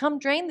specialists to come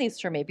drain these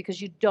for me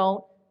because you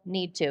don't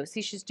need to.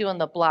 See, she's doing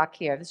the block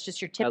here. This is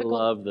just your I typical.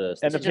 love this.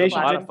 And the This is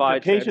patient, a didn't, the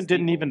modified patient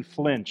didn't transdermal. even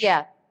flinch.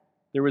 Yeah,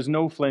 There was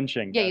no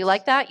flinching. yeah. You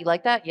like that? You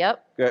like that?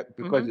 Yep.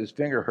 Because his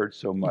finger hurts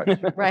so much.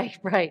 Right,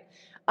 right.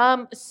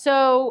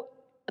 So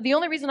the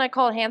only reason I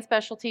called hand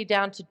specialty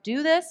down to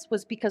do this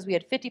was because we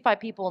had 55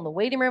 people in the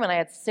waiting room and I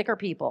had sicker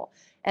people.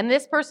 And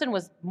this person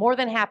was more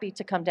than happy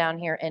to come down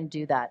here and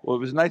do that. Well, it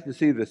was nice to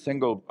see the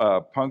single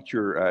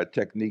puncture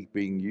technique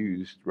being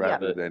used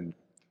rather than,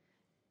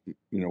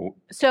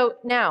 So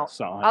now,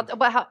 Saw.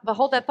 but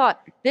hold that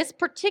thought. This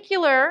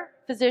particular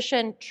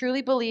physician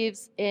truly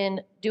believes in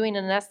doing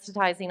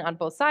anesthetizing on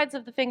both sides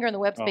of the finger and the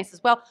web space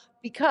as well,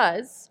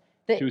 because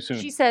Too soon.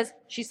 she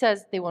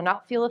says they will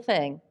not feel a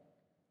thing.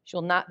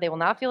 They will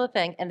not feel a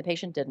thing, and the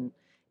patient didn't.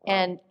 Wow.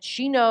 And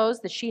she knows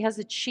that she has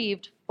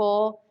achieved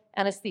full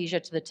anesthesia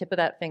to the tip of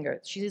that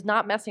finger. She's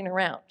not messing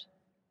around.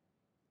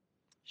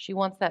 She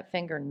wants that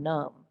finger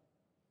numb.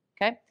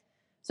 Okay?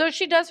 So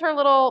she does her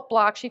little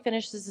block. She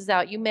finishes this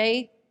out. You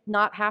may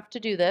not have to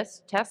do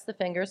this. Test the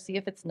finger, see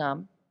if it's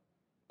numb.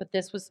 But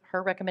this was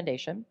her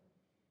recommendation.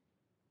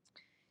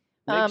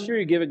 Make sure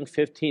you're giving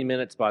 15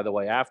 minutes, by the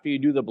way. After you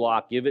do the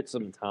block, give it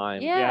some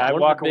time. Yeah. Yeah, I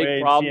One of walk the big away and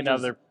see problems is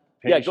another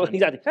Yeah, patient.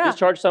 exactly. Yeah.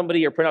 Discharge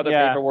somebody or print out their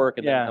Yeah, paperwork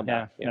and yeah, then come back.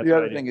 yeah. Yeah. That's The what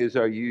other I do. thing is,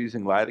 are you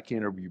using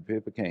lidocaine or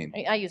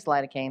bupivacaine? I use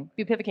lidocaine.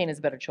 Bupivacaine is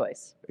a better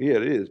choice. Yeah,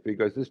 it is,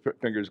 because this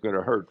finger is going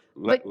to hurt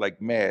But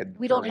like mad.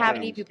 We don't for have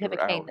any days or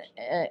bupivacaine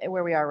hours.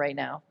 where we are right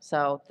now,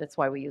 so that's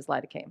why we use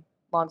lidocaine.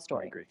 Long I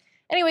story. agree.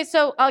 Anyway,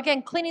 so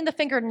again, cleaning the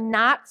finger,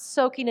 not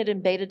soaking it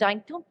in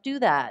betadine. Don't do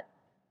that.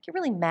 Get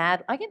really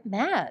mad. I get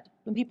mad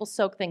when people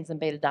soak things in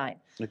betadine.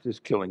 It's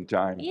just killing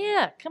time.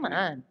 Yeah, come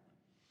on.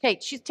 Okay,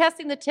 she's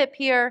testing the tip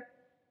here,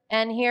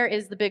 and here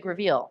is the big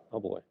reveal. Oh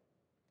boy.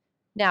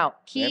 Now,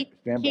 key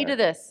Stand to back.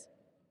 this.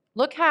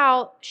 Look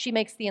how she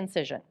makes the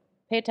incision.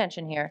 Pay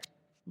attention here.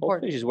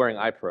 Important. Hopefully she's wearing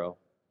iPro.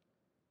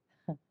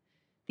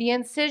 The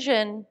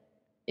incision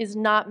is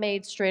not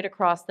made straight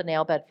across the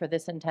nail bed for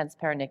this intense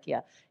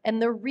paronychia.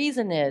 And the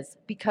reason is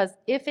because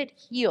if it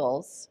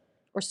heals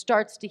or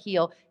starts to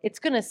heal, it's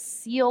going to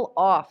seal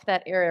off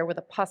that area where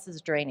the pus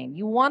is draining.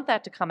 You want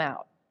that to come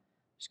out.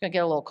 She's going to get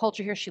a little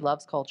culture here. She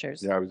loves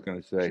cultures. Yeah, I was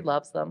going to say, She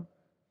loves them.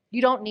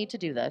 You don't need to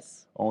do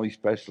this, only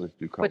specialists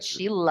do culture. but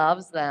she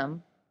loves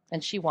them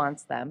and she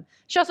wants them.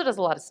 She also does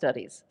a lot of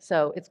studies,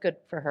 so it's good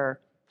for her.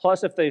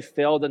 Plus, if they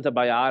failed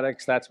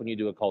antibiotics, that's when you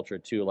do a culture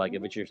too. Like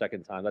if it's your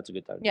second time, that's a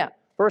good time. to do Yeah. it.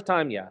 First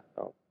time, yeah.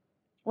 Oh.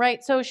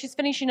 Right, so she's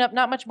finishing up,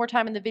 not much more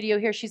time in the video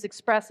here. She's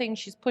expressing,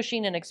 she's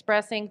pushing and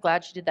expressing.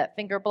 Glad she did that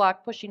finger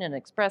block, pushing and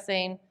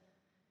expressing.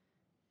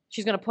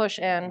 She's going to push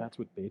and That's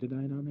with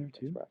betadine on there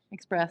too?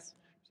 express.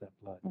 Is that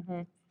blood?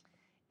 Mhm.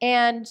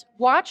 And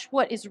watch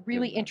what is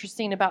really Yeah.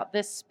 interesting about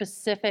this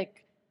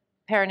specific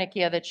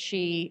paronychia that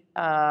she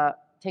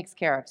takes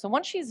care of. So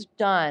once she's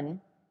done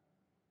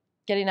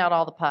getting out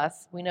all the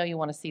pus, we know you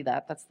want to see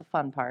that. That's the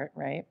fun part,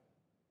 right?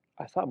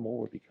 I thought more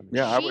would be coming.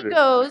 Yeah, I She would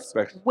goes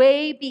expect-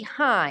 way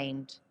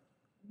behind,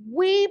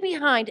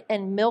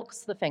 and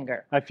milks the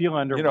finger. I feel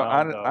underwhelmed. You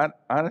know, though.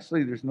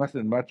 honestly, there's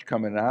nothing much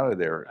coming out of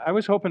there. I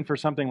was hoping for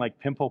something like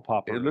pimple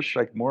popper. It looks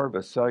like more of a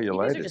You guys are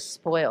cellulitis. just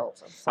spoiled.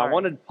 I'm I sorry.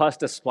 wanted pus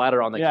to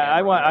splatter on the yeah,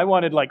 camera. I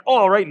wanted like,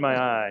 oh, right in my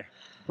eye.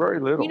 Very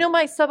little. You know,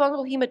 my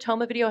subungual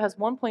hematoma video has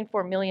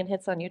 1.4 million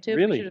hits on YouTube.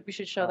 Really? We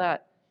should show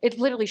that. It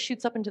literally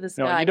shoots up into the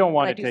sky. No, you don't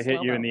want when it I to do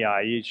hit you in slow-mo. the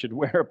eye. You should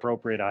wear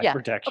appropriate eye Yeah.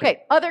 protection.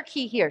 Okay, other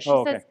key here. Oh,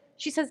 okay.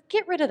 She says,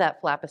 get rid of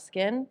that flap of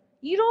skin.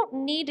 You don't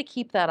need to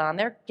keep that on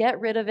there. Get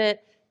rid of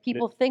it.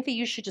 People think that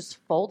you should just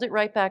fold it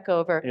right back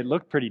over. It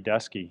looked pretty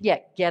dusky. Yeah,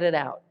 get it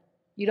out.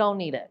 You don't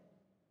need it.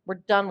 We're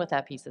done with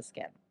that piece of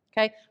skin.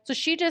 Okay, so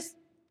she just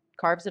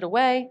carves it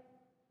away.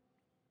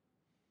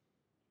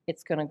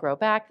 It's going to grow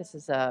back. This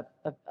is an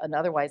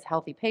otherwise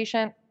healthy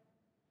patient.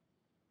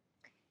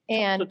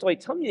 And So wait,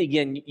 tell me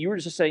again. You were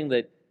just saying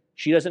that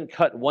she doesn't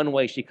cut one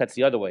way; she cuts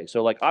the other way.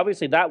 So, like,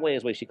 obviously, that way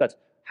is the way she cuts.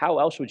 How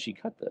else would she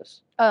cut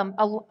this?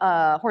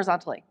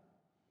 horizontally.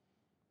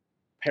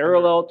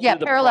 Parallel to Yeah,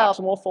 the parallel.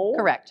 proximal fold.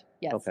 Correct.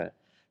 Yes. Okay.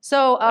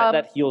 So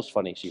That heals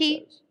funny.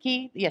 She says.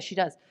 Yes, she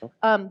does.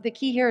 Okay. The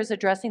key here is a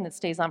dressing that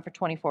stays on for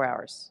 24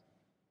 hours.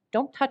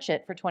 Don't touch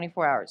it for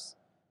 24 hours.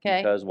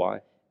 Okay. Because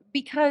why?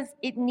 Because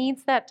it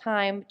needs that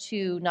time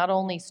to not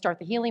only start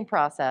the healing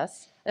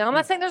process, and I'm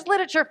not saying there's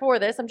literature for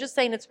this, I'm just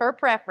saying it's her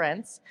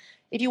preference.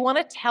 If you want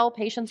to tell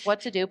patients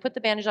what to do, put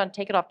the bandage on,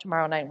 take it off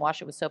tomorrow night, and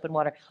wash it with soap and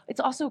water. It's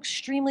also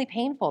extremely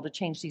painful to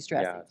change these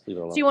dressings. Yeah, let's leave it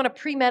alone. So you want to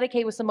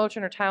pre-medicate with some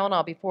Motrin or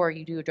Tylenol before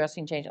you do a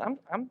dressing change.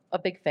 I'm a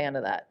big fan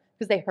of that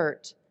because they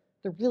hurt.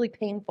 They're really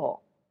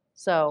painful.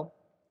 So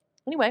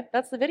anyway,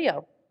 that's the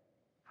video.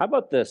 How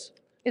about this?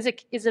 Is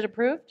it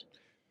approved?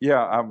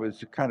 Yeah, I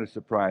was kind of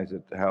surprised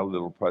at how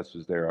little pus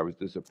was there. I was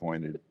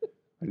disappointed.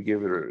 I'd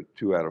give it a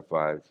 2 out of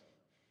 5.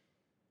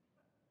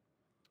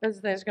 There's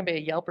going to be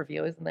a Yelp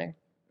review, isn't there?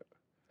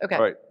 Okay.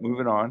 All right,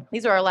 moving on.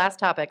 These are our last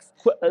topics.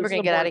 This We're is gonna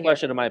an get outta important here.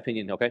 question, in my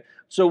opinion. Okay,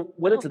 so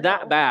when Oh, it's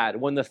that no. bad,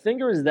 when the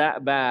finger is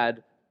that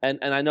bad, and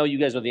I know you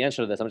guys know the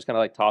answer to this. I'm just kind of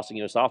like tossing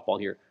you a softball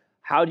here.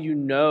 How do you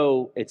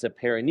know it's a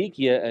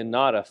paronychia and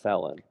not a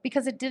felon?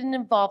 Because it didn't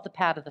involve the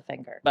pad of the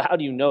finger. But how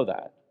do you know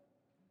that?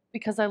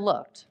 Because I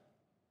looked.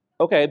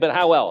 Okay, but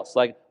how else?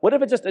 Like, what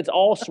if it's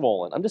all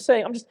swollen? I'm just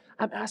saying.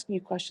 I'm asking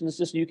you questions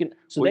just so you can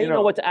Well, they you know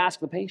know- what to ask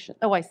the patient.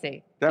 Oh, I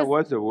see. That 'Cause-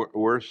 was a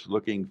worse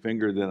looking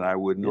finger than I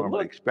would normally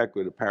looked- expect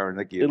with a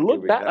paronychia. It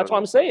looked giving bad. out That's a- what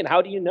I'm saying.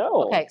 How do you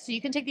know? Okay, so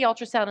you can take the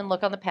ultrasound and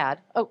look on the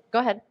pad. Oh, go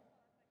ahead.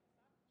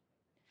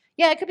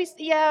 Yeah, it could be,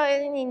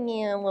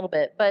 a little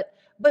bit, but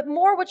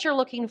more what you're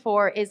looking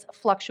for is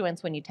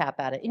fluctuance when you tap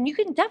at it, and you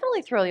can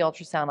definitely throw the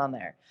ultrasound on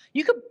there.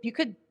 You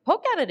could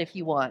poke at it if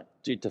you want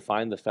To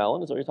find the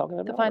felon is what you're talking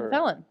about. to find or-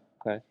 felon.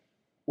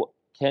 Well,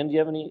 Ken, do you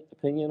have any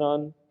opinion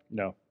on?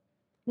 No.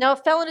 Now,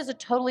 felon is a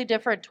totally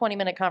different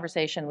 20-minute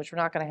conversation, which we're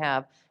not going to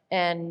have.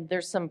 And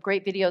there's some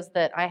great videos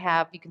that I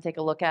have you can take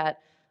a look at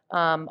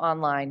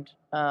online.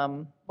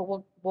 But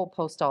we'll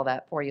post all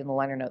that for you in the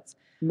liner notes.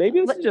 Maybe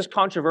this Let- is just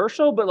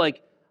controversial, but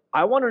like,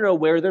 I want to know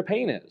where their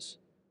pain is.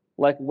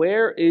 Like,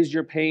 where is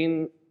your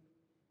pain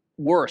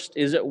worst?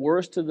 Is it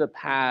worse to the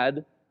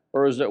pad,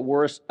 or is it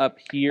worse up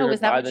here? Oh, is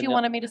that by what the you nail?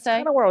 wanted me to That's say?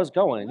 kind of where I was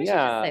going. We should just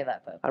Yeah, say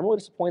that, though. I'm really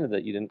disappointed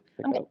that you didn't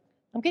pick I'm up.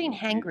 I'm getting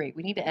hangry.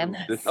 We need to end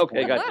this.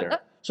 Okay, got there.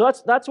 So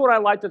that's what I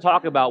like to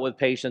talk about with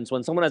patients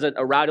when someone has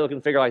a rowdy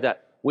looking figure like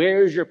that.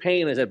 Where's your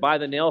pain? Is it by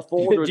the nail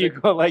fold, or is Do you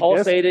it go like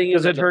pulsating?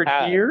 this? Does Is it the hurt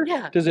pad? here?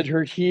 Yeah. Does it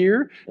hurt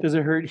here? Does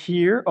it hurt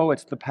here? Oh,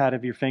 it's the pad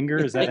of your finger.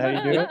 Is that how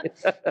you do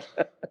it?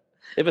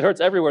 If it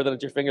hurts everywhere, then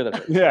it's your finger that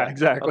hurts. Yeah,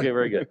 exactly. Okay,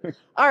 very good.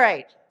 All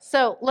right.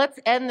 So let's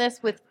end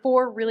this with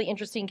 4 really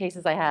interesting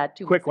cases I had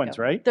 2 Quick weeks ones,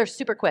 ago. right? They're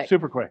super quick.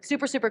 Super quick.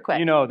 Super, super quick.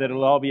 You know that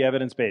it'll all be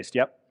evidence-based.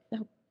 Yep.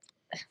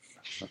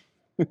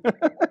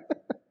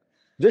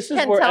 This is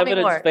Ken, where tell me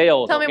evidence more.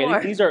 fails. Tell me okay?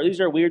 more. These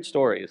are weird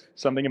stories.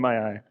 Something in my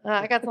eye.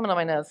 I got something on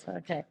my nose.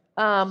 Okay.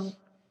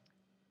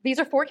 These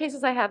are 4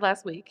 cases I had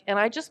last week, and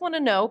I just want to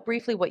know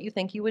briefly what you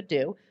think you would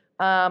do.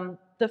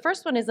 The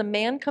first one is a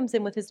man comes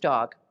in with his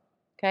dog.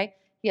 Okay.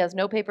 He has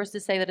no papers to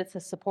say that it's a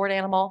support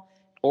animal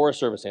Or a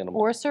service animal.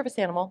 or a service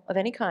animal of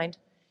any kind,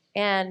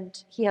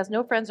 and he has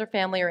no friends or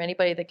family or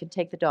anybody that can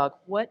take the dog.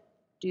 What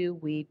do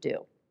we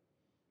do?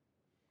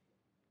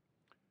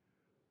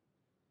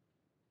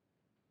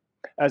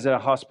 As a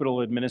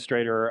hospital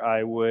administrator,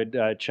 I would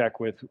check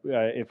with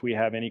if we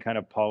have any kind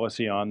of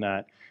policy on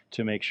that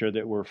to make sure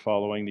that we're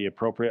following the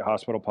appropriate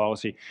hospital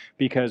policy.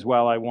 Because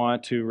while I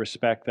want to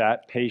respect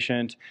that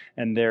patient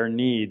and their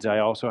needs, I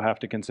also have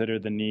to consider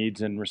the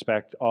needs and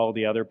respect all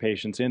the other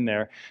patients in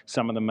there.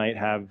 Some of them might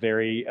have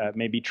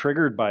may be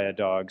triggered by a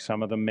dog.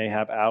 Some of them may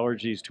have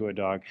allergies to a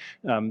dog.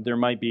 There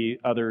might be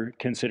other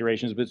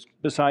considerations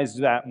besides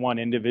that one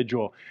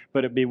individual, but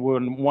it'd be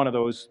one of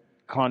those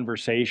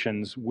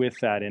conversations with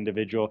that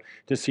individual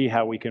to see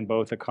how we can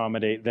both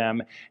accommodate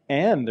them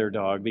and their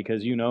dog,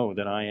 because you know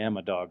that I am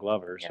a dog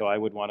lover. So I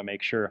would want to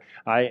make sure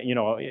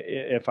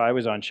if I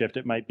was on shift,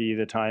 it might be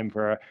the time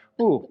for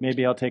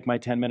maybe I'll take my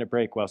 10-minute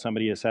break while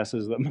somebody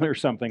assesses them or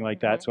something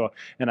like that. So,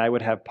 and I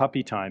would have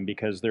puppy time,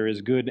 because there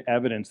is good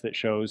evidence that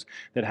shows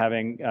that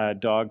having a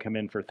dog come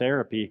in for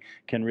therapy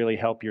can really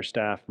help your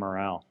staff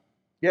morale.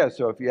 Yeah,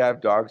 so if you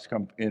have dogs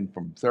come in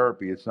from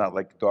therapy, it's not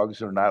like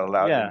dogs are not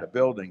allowed Yeah. in the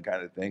building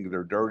kind of thing.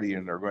 They're dirty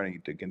and they're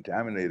going to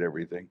contaminate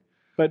everything.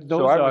 But those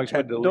So I would dogs,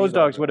 tend to lean those on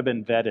dogs the- would have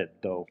been vetted,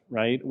 though,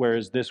 right?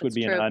 Whereas this would That's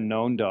be an true.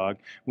 unknown dog.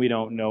 We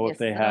don't know Yes, if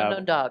they an have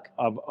unknown dog.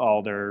 of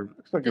all their.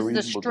 Looks like This is a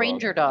reasonable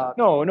stranger dog.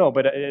 dog. No,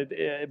 but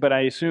I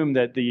assume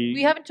that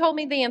You haven't told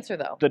me the answer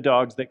though. the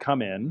dogs that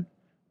come in,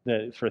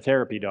 for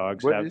therapy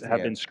dogs, What have, is the have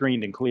been answer?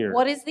 screened and cleared.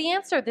 What is the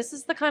answer? This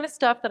is the kind of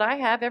stuff that I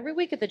have every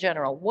week at the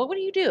General. What would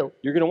you do?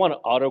 You're going to want to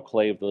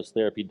autoclave those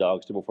therapy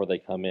dogs too before they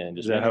come in.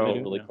 Just Is that make how-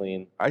 them really yeah.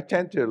 clean. I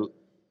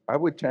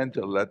would tend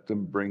to let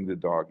them bring the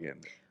dog in.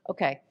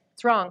 Okay,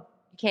 it's wrong.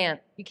 You can't.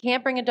 You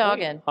can't bring a dog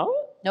Wait, in. Huh?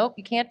 Nope,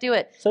 you can't do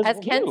it. Says As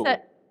Ken who?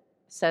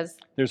 says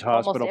There's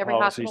almost hospital every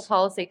policies. hospital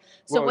policy.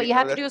 So Well, what you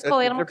have to that- do is that's call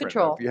the animal difference.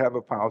 control. If you have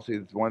a policy,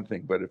 it's one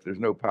thing, but if there's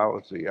no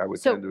policy, I would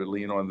So- tend to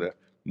lean on the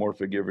more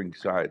forgiving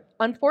side.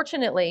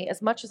 Unfortunately,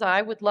 as much as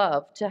I would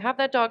love to have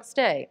that dog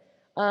stay,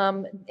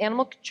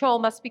 animal control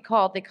must be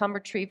called. They come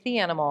retrieve the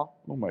animal,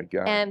 Oh my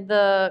God. and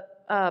the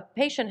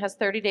patient has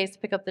 30 days to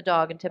pick up the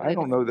dog. And typically, I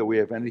don't know that we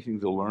have anything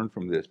to learn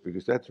from this,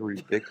 because that's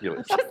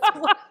ridiculous.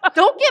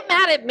 Don't get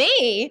mad at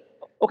me.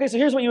 Okay, so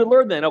here's what you would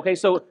learn then. Okay,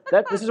 so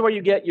this is where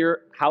you get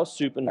your house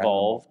soup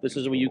involved. This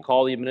is where you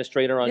call the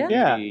administrator on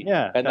Yeah. duty.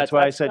 Yeah. And That's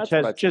why I said that's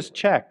what I'd just say.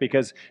 check,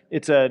 because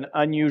it's an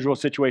unusual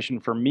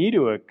situation for me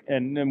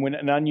and when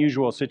an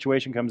unusual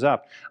situation comes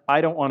up, I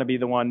don't want to be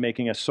the one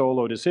making a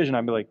solo decision.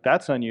 I'd be like,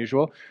 that's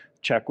unusual.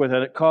 Check with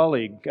a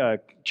colleague,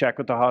 check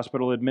with the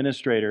hospital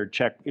administrator,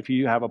 check if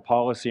you have a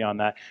policy on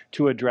that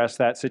to address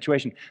that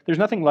situation. There's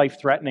nothing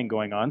life-threatening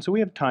going on, so we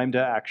have time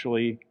to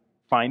actually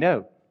find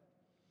out.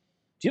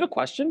 Do you have a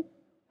question?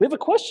 We have a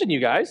question,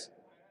 you guys.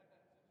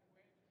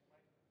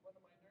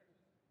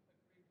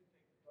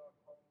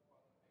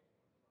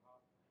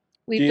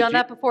 We've Do you- done do-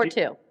 that before do-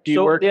 too. Do you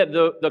so, work? Yeah,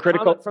 the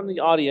critical- comment from the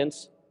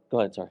audience. Go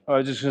ahead, sorry. I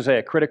was just going to say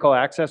a critical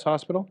access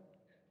hospital.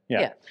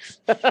 Yeah.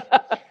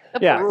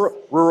 Of Yeah. course.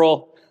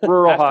 Rural.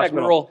 Rural Hashtag hospital.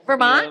 rural.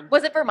 Vermont? Yeah.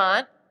 Was it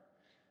Vermont?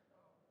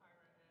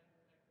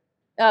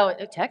 Oh,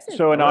 Texas.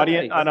 So an All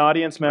audience right. an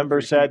audience member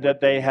Everything said that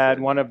what they they had said.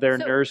 one of their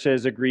So-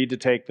 nurses agreed to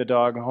take the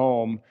dog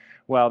home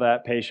while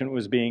that patient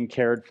was being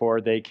cared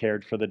for. They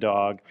cared for the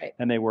dog, Right.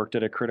 and they worked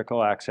at a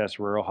critical access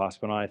rural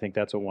hospital. I think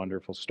that's a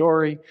wonderful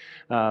story,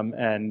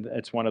 and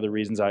it's one of the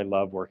reasons I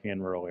love working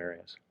in rural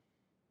areas.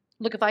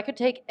 Look, if I could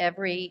take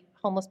every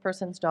homeless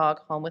person's dog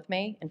home with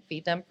me and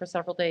feed them for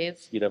several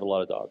days, You'd have a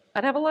lot of dogs.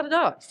 I'd have a lot of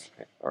dogs.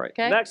 Okay. All right.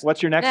 Okay. Next.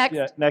 What's your next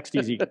Next. next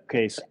easy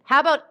case?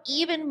 How about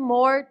even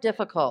more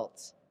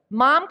difficult?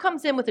 Mom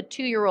comes in with a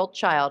 2-year-old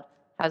child,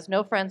 has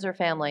no friends or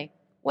family.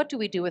 What do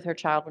we do with her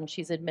child when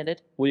she's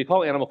admitted? Well, you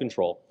call animal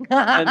control.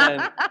 And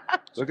then-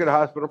 Look at a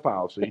hospital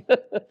policy.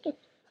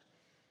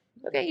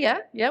 Okay,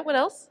 yeah. What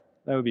else?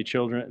 That would be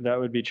children. That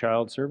would be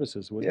child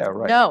services, wouldn't Yeah, it?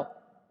 right. No,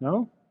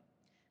 No,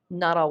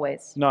 not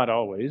always. not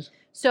always.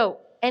 So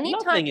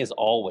anytime. Nothing is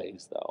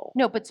always, though.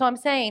 No, but so I'm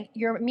saying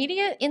your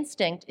immediate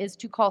instinct is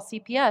to call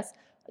CPS.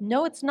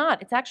 No, it's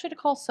not. It's actually to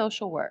call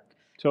social work.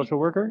 Social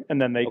worker,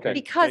 and then they Okay. could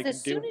Because they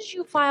as could do- soon as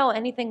you file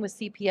anything with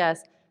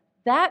CPS,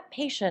 that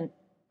patient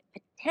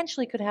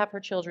potentially could have her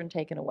children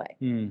taken away.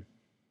 Hmm.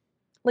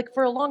 like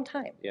for a long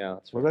time. Yeah,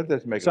 that's Well, that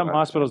doesn't make a Some lot of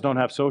hospitals sense. don't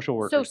have social So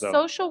workers, though.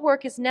 social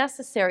work is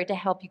necessary to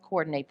help you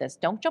coordinate this.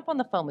 Don't jump on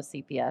the phone with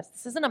CPS.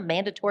 This isn't a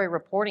mandatory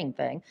reporting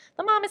thing.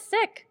 The mom is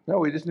sick. No,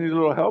 we just need a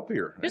little help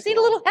here. You that's just need a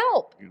all, little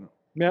help. you know.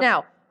 Yeah.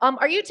 Now,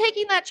 are you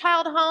taking that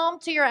child home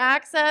to your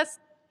access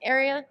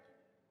area?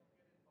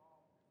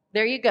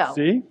 There you go.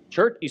 See?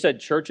 Church. You said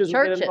churches would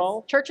get Churches.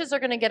 involved. Churches are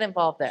going to get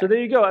involved there. So there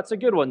you go. That's a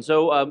good one.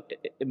 So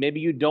maybe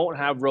you don't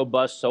have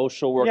robust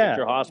social work Yeah. at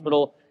your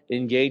hospital,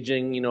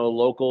 engaging,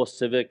 local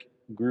civic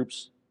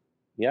groups.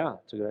 Yeah,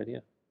 it's a good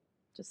idea.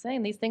 Just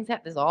saying, these things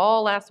happen. This is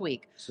all last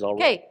week. This is all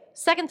Okay,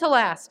 second to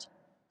last.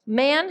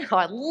 Man, oh,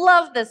 I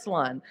love this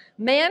one.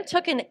 Man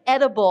took an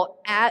edible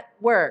at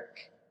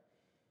work,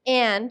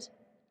 and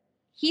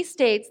he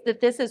states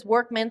that this is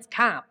workman's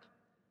comp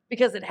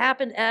because it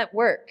happened at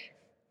work.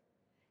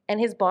 And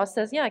his boss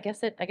says, "Yeah, I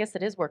guess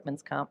it is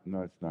workman's comp."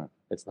 No, it's not.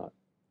 It's not.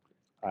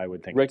 I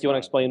would think. Rick, it's do you want to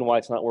not. explain why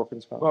it's not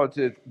workman's comp? Well,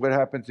 what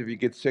happens if you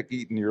get sick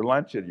eating your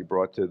lunch and you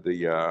brought to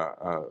the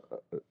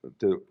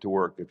to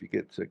work? If you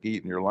get sick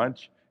eating your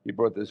lunch, you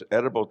brought this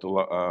edible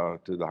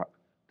to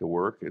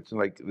work. It's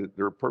like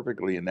they're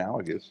perfectly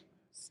analogous.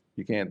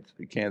 You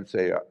can't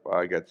say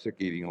I got sick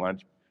eating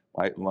lunch.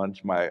 I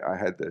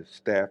had the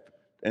staph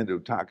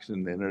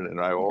endotoxin in it, and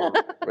I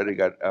already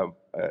got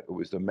it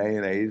was the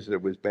mayonnaise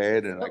that was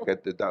bad, and I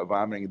got the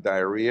vomiting and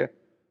diarrhea.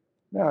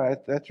 No,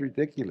 that's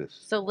ridiculous.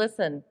 So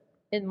listen,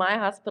 in my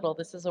hospital,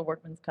 this is a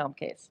workman's comp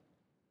case.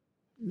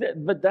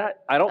 But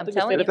I don't I'm think the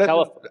telling state, you.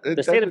 of, It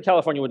the state of doesn't-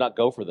 California would not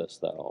go for this,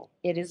 though.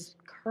 It is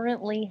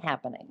currently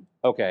happening.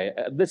 Okay,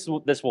 this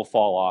will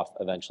fall off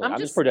eventually. I'm I'm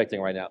just just- predicting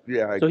right now.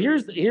 Yeah. I So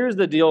agree. here's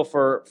the deal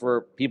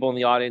for people in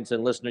the audience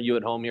and listener, you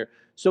at home here.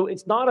 So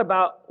it's not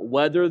about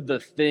whether the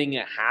thing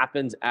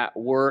happens at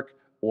work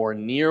or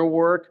near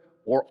work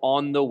or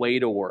on the way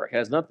to work. It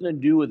has nothing to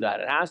do with that.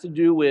 It has to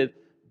do with,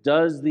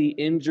 does the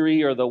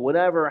injury or the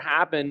whatever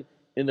happen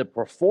in the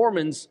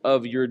performance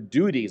of your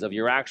duties, of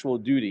your actual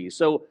duties.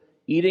 So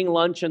eating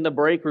lunch in the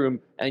break room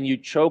and you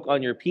choke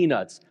on your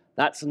peanuts,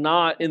 that's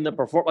not in the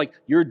like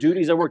your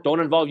duties at work don't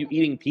involve you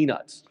eating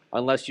peanuts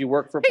unless you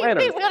work for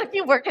planners. What if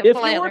you work at If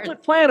you Planners? work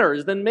with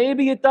planners, then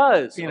maybe it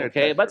does. Peanut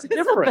Okay, but tester. that's This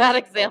is a different. bad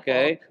example.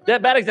 Okay,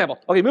 that bad example.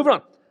 Okay, moving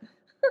on.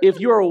 If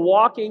you are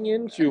walking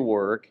into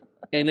work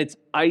and it's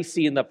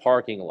icy in the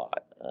parking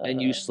lot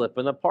and you slip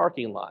in the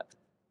parking lot,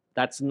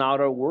 that's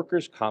not a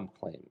workers' comp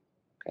claim.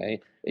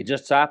 Okay, it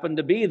just happened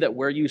to be that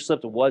where you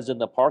slipped was in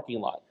the parking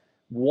lot.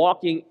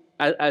 Walking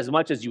as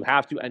much as you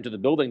have to enter the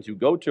building to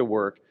go to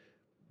work,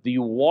 the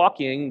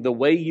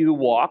way you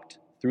walked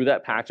through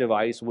that patch of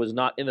ice was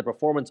not in the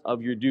performance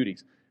of your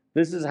duties.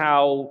 This is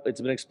how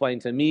it's been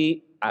explained to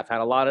me. I've had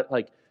a lot of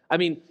half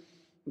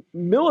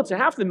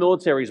the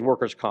military is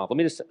workers' comp. Let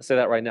me just say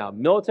that right now.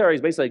 Military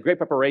is basically a great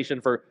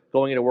preparation for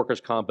going into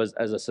workers' comp as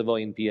a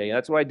civilian PA. And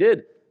that's what I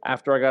did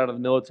after I got out of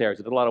the military.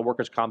 So I did a lot of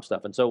workers' comp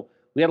stuff. And so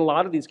we had a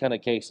lot of these kind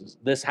of cases.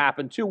 This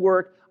happened to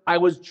work. I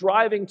was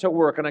driving to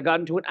work and I got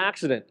into an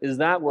accident. Is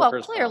that Well,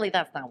 workers' clearly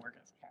that's not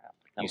workers' comp. Come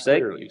comp? on.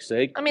 You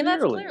say I mean,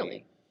 that's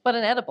clearly. But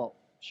an edible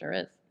sure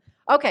is.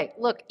 Okay,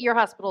 look, your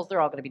hospitals, they're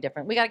all going to be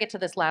different. We got to get to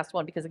this last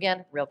one because,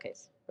 again, real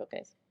case.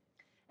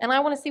 And I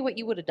want to see what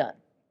you would have done.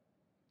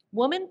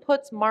 Woman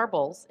puts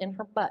marbles in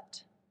her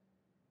butt.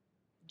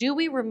 Do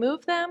we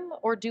remove them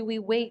or do we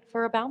wait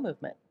for a bowel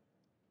movement?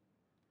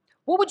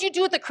 What would you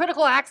do at the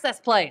critical access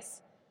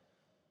place?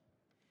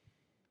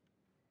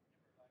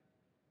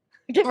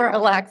 Give her a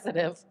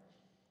laxative.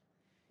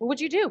 What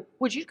would you do?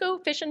 Would you go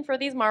fishing for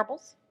these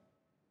marbles?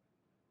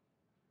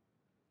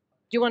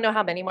 Do you want to know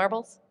how many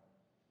marbles?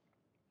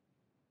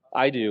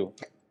 I do.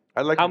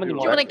 I'd like How to many do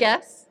Do you want to rectal.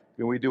 guess?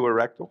 Can we do a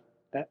rectal?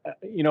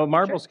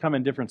 Marbles come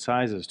in different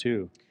sizes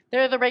too.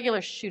 They're the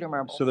regular shooter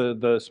marbles. So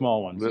the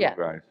small ones. Little Yeah.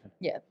 guys.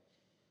 Yeah.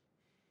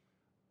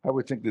 I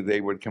would think that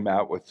they would come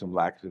out with some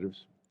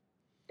laxatives.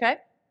 Okay.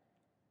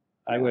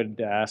 I would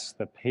ask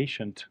the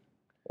patient,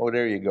 Oh,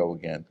 there you go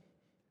again.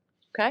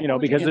 Okay. you know,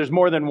 What would because do? there's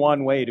more than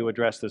one way to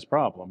address this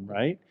problem,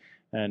 right?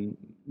 And,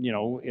 you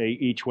know,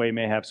 each way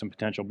may have some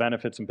potential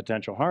benefits and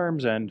potential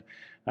harms, and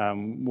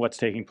what's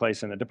taking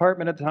place in the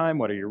department at the time,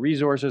 what are your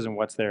resources, and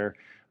what's their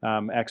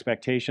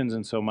expectations.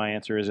 And so my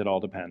answer is it all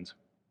depends.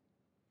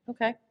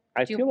 Okay.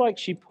 I Do you- feel like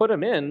she put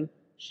them in,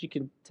 she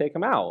can take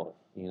them out,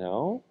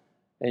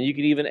 And you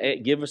could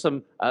even give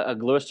her a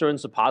glycerin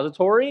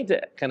suppository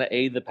to kind of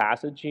aid the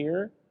passage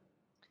here.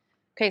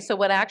 Okay, so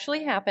what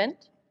actually happened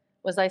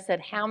was I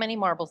said, how many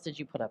marbles did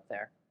you put up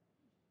there?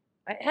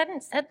 I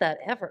hadn't said that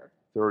ever.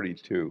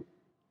 32.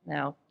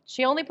 No,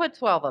 she only put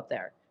 12 up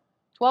there,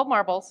 12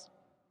 marbles.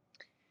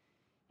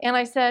 And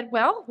I said,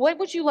 well, what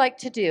would you like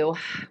to do?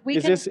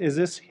 Is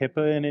this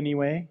HIPAA in any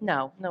way?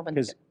 No, no one's.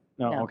 Because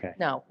okay.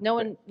 No, no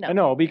one, no. I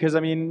know, because I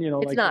mean,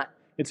 It's not.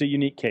 It's a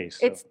unique case.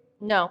 so- It's,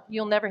 no,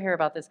 you'll never hear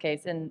about this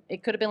case. And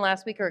it could have been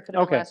last week or it could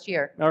have been Okay. last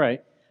year. all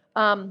right.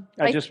 I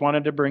I- just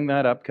wanted to bring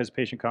that up because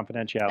patient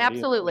confidentiality.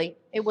 Absolutely.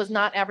 It was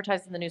not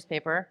advertised in the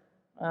newspaper.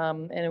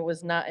 and it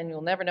was not, and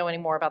you'll never know any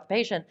more about the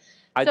patient.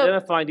 So,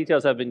 Identifying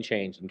details have been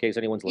changed in case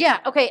anyone's looking. yeah,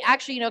 okay,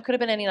 actually, it could have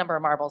been any number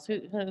of marbles.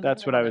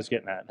 That's what I was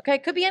getting at. Okay,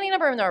 it could be any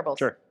number of marbles.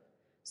 Sure.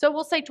 So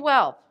we'll say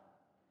 12.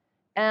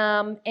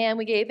 And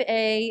we gave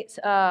a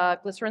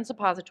glycerin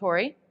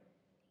suppository,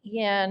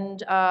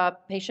 and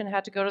patient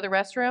had to go to the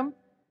restroom,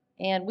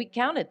 and we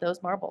counted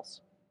those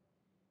marbles.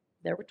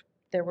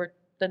 There were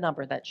the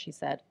number that she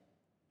said.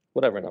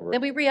 Whatever number.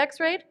 Then we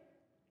re-X-rayed.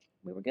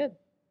 We were good.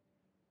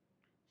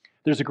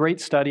 There's a great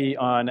study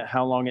on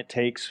how long it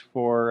takes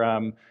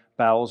for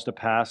bowels to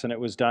pass, and it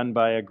was done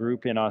by a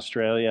group in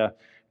Australia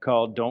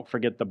called Don't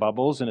Forget the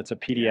Bubbles, and it's a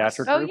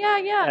pediatric Oh, group. yeah,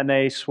 yeah. And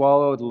they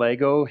swallowed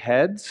Lego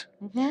heads,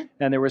 Mhm.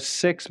 and there were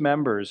 6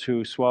 members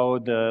who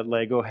swallowed the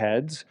Lego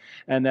heads,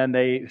 and then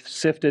they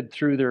sifted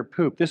through their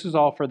poop. This is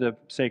all for the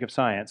sake of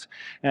science.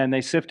 And they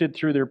sifted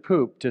through their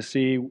poop to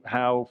see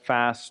how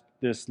fast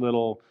this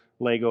little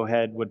Lego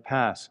head would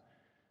pass.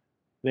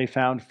 They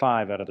found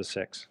 5 out of the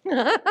 6.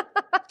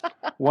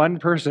 One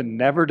person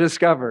never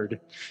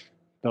discovered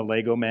the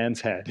Lego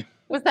man's head.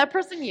 Was that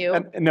person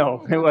you?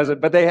 No, it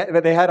wasn't. But they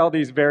had all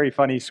these very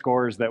funny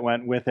scores that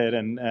went with it,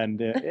 and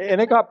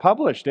it got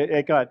published.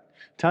 It got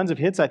tons of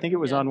hits. I think it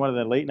was Yeah. on one of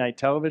the late night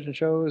television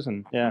shows,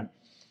 and yeah.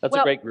 That's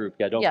Well, a great group.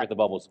 Yeah, don't yeah. forget the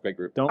bubbles. Great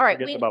group. Don't All right,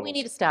 forget the bubbles. we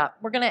need to stop.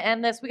 We're going to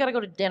end this. We got to go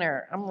to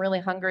dinner. I'm really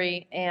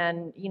hungry,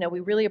 and we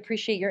really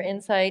appreciate your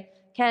insight.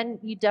 Ken,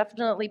 you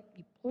definitely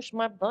push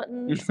my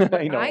buttons.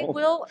 I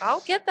know.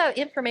 I'll get that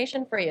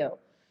information for you.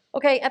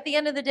 Okay, at the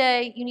end of the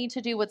day, you need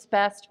to do what's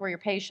best for your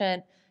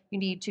patient. You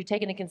need to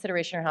take into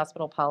consideration your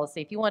hospital policy.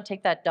 If you want to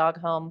take that dog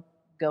home,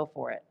 go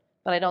for it.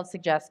 But I don't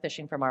suggest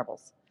fishing for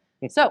marbles.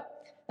 So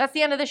that's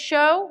the end of the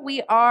show.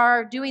 We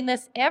are doing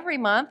this every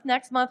month.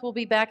 Next month, we'll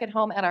be back at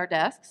home at our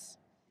desks.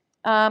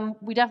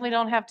 We definitely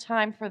don't have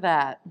time for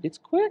that. It's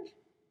quick.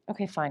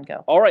 Okay, fine,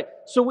 go. All right.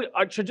 So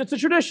it's a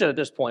tradition at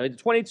this point.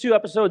 22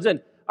 episodes in,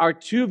 our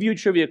 2View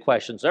trivia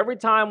questions. So every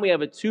time we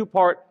have a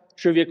 2-part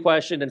trivia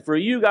question, and for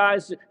you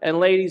guys and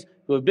ladies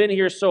who have been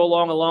here so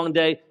long, a long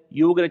day,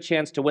 you will get a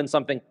chance to win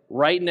something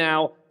right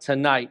now,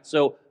 tonight.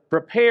 So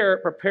prepare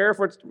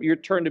for your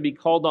turn to be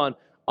called on.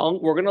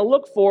 We're going to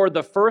look for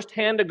the first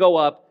hand to go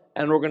up,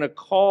 and we're going to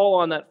call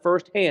on that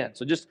first hand.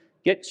 So just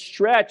get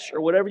stretch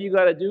or whatever you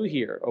got to do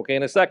here. Okay,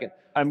 in a second.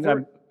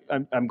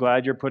 I'm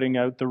glad you're putting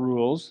out the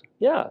rules.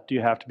 Yeah. Do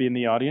you have to be in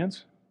the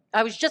audience?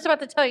 I was just about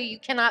to tell you, you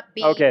cannot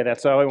be Okay,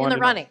 that's all I in wanted the to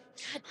know. running.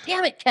 God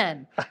damn it,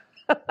 Ken.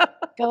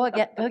 Go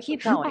again. Go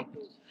keep going.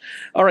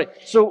 All right.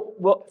 So,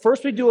 well,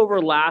 first we do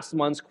over last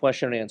month's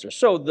question and answer.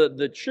 So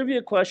the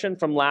trivia question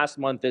from last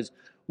month is,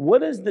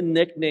 what is the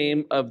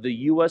nickname of the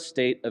U.S.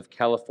 state of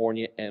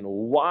California and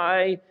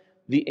why?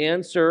 The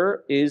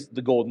answer is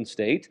the Golden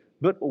State,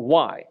 but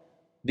why?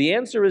 The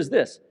answer is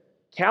this.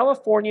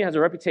 California has a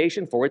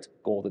reputation for its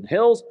golden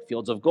hills,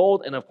 fields of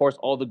gold, and of course,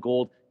 all the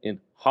gold in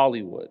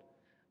Hollywood.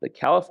 The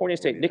California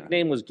state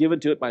nickname was given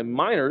to it by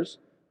miners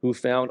who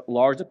found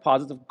large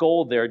deposits of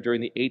gold there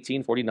during the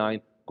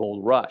 1849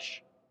 gold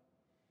rush.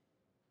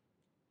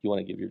 You want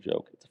to give your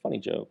joke? It's a funny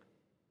joke.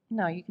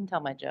 No, you can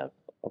tell my joke.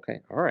 Okay,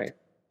 all right.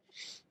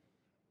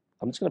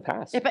 I'm just going to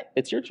pass. If I-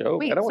 It's your joke.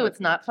 Wait, I don't so wanna... it's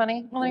not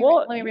funny?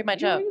 Let me read my you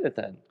joke. Read it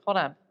then. Hold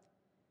on.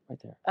 Right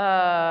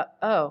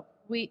there.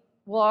 We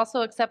will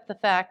also accept the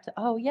fact,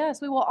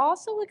 we will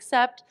also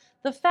accept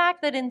the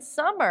fact that in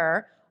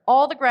summer,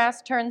 all the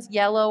grass turns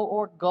yellow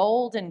or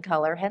gold in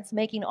color, hence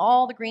making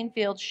all the green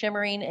fields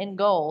shimmering in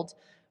gold,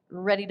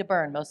 ready to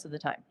burn most of the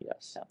time.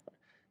 Yes.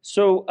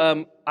 So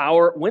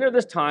our winner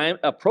this time,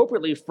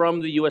 appropriately from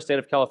the U.S. state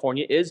of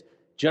California, is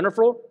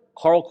Jennifer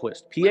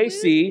Carlquist,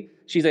 PAC.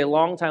 She's a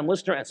longtime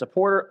listener and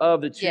supporter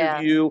of the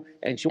 2View,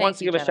 and she wants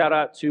to give a shout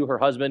out to her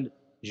husband,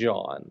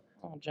 John.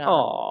 Oh, John.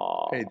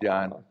 Aww. Hey,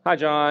 John. Hi,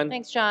 John.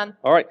 Thanks, John.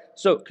 All right.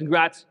 So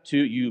congrats to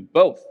you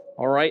both.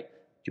 All right.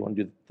 Do you want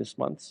to do this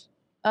month's?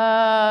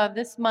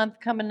 This month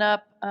coming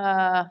up.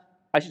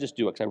 I should just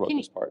do it because I wrote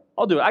this part.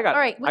 I'll do it. I got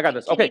All right. I got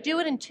this. Can Okay. you do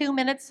it in 2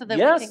 minutes so that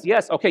we Yes, can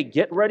yes. Okay,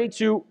 get ready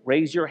to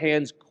raise your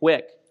hands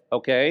quick,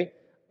 okay?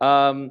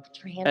 put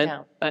your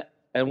hand down?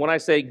 And when I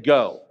say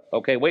go,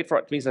 okay, wait for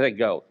it means I say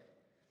go.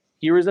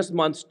 Here is this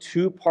month's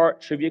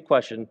 2-part trivia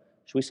question.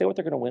 Should we say what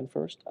they're going to win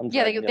first?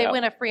 Yeah, they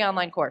win a free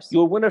online course.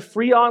 You'll win a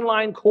free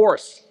online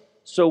course.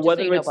 So Just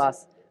whether so you know, it's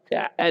boss.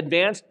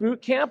 advanced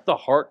boot camp, the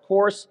heart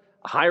course,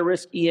 high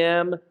risk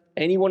EM,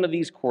 any one of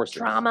these courses.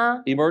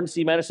 Trauma.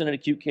 Emergency medicine and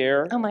acute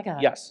care. Oh my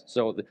God. Yes.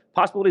 So the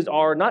possibilities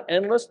are not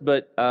endless,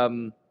 but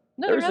No,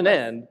 there's they're an endless.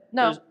 end.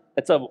 No.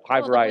 It's a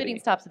high Well, variety. the bleeding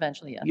stops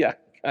eventually, yeah. Yeah,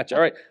 gotcha.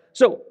 All right.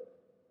 So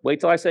wait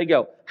till I say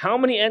go. How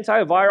many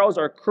antivirals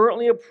are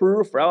currently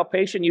approved for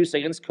outpatient use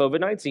against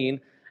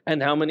COVID-19?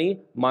 And how many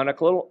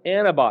monoclonal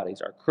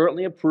antibodies are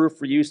currently approved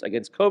for use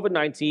against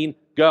COVID-19?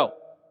 Go.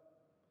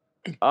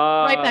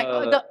 Right back.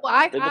 in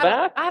the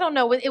back? I don't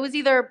know. It was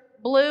either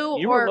blue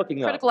You were or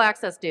looking up. critical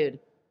access dude.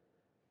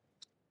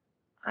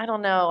 I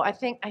don't know. I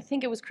think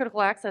it was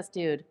critical access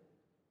dude.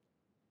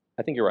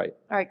 I think you're right.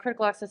 All right,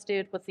 critical access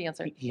dude. What's the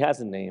answer? He has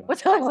a name.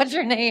 What's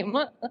your name?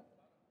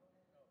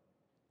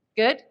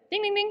 Good.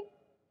 Ding ding ding.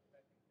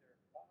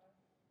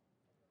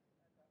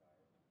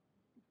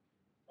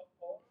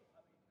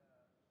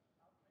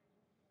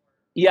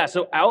 Yeah,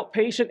 so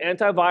outpatient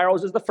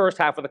antivirals is the first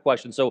half of the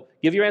question. So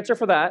give your answer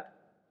for that.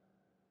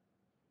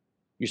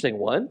 You're saying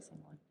one?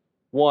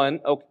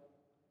 One. Okay.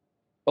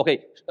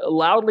 Okay.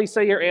 Loudly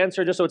say your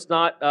answer just so it's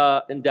not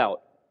in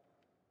doubt.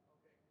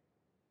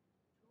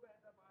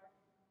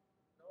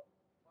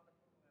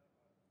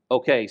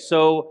 Okay,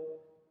 so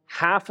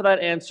half of that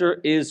answer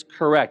is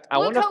correct. I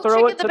Blue want to coat throw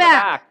chick it in to the the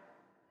back.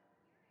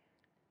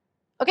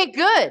 Okay,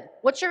 good.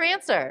 What's your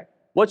answer?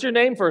 What's your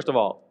name, first of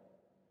all?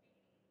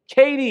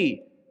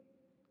 Katie.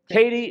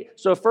 Katie,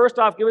 so first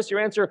off, give us your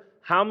answer.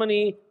 How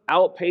many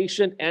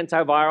outpatient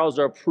antivirals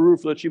are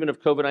approved for the treatment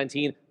of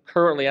COVID-19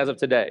 currently as of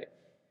today?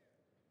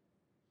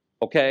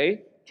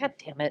 Okay, God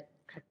damn it.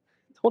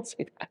 don't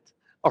say that.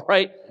 All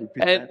right,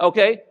 Repeat and that.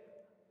 okay,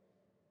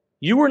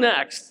 you were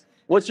next.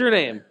 What's your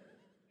name?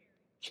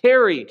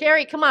 Carrie.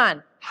 Carrie, come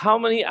on. How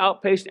many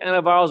outpatient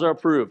antivirals are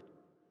approved?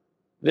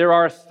 There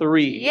are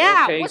 3.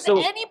 Yeah, Okay, was so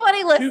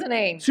anybody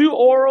listening? two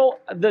oral.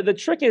 The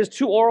trick is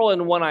 2 oral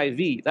and 1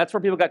 IV. That's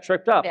where people got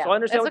tricked up. Yeah, So I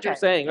understand it's what you're okay.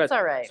 saying. It's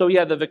all right. So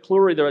yeah, the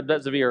Veklury, the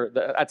Remdesivir,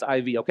 that's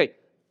IV. Okay,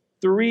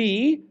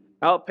 3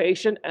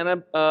 outpatient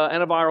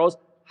antivirals.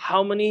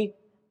 How many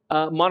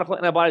monoclonal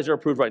antibodies are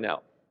approved right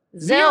now?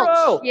 Zilch.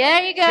 0.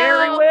 There you go.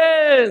 Carrie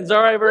wins.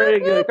 All right, very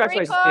Woo-hoo, good.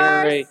 free Congratulations,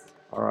 Carrie. course.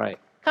 All right.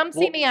 Come see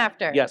Well, me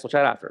after. Yes, we'll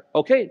chat after.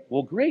 Okay,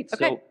 well, great.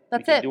 Okay, So that's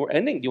we can it. do our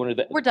ending. Do you want to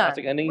do the We're done.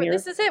 classic ending here?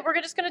 This is it. We're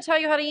just going to tell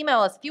you how to email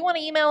us. If you want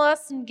to email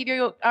us and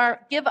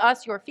give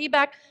us your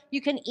feedback,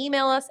 you can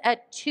email us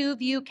at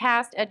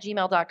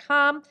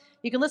 2viewcast@gmail.com.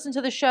 You can listen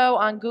to the show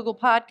on Google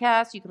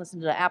Podcasts. You can listen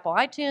to the Apple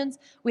iTunes.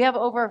 We have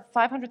over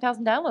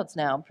 500,000 downloads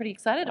now. I'm pretty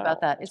excited Wow, about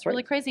that. that's It's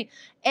really great. crazy.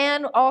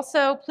 And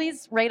also,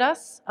 please rate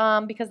us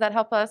because that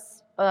helps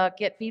us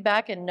get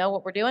feedback and know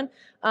what we're doing.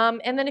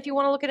 And then if you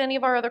want to look at any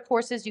of our other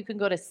courses, you can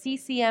go to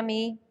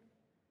ccme.org.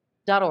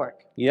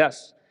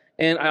 Yes.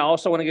 And I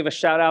also want to give a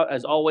shout out,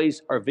 as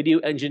always, our video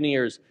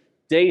engineers,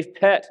 Dave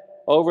Pett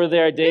over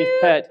there. Dave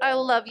Pett. I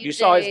love you, You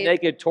saw his Dave.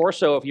 naked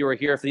torso if you were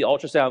here for the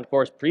ultrasound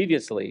course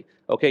previously.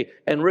 Okay.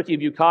 And Ricky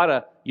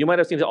Bucata, you might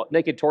have seen his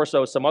naked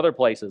torso some other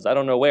places. I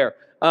don't know where.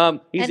 He's And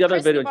the other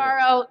Chris video engineer.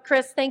 Navarro.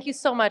 Chris, thank you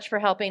so much for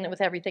helping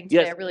with everything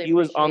today. Yes, I really he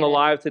was on the appreciate it.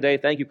 live today.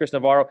 Thank you, Chris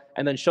Navarro.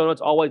 And then show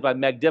notes always by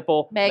Meg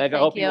Dipple. Meg, I thank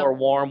hope you you. are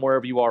warm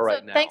wherever you are right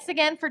So now. thanks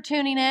again for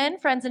tuning in,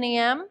 friends in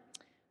EM.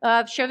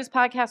 Share this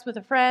podcast with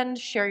a friend.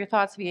 Share your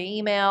thoughts via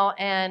email.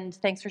 And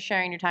thanks for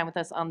sharing your time with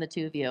us on the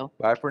two of you.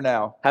 Bye for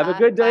now. Have a Bye-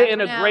 good day bye and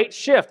for a now. great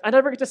shift. I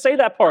never get to say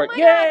that part. Oh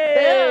my God,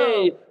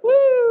 Yay!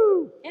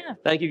 Woo! Yeah.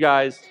 Thank you,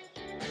 guys.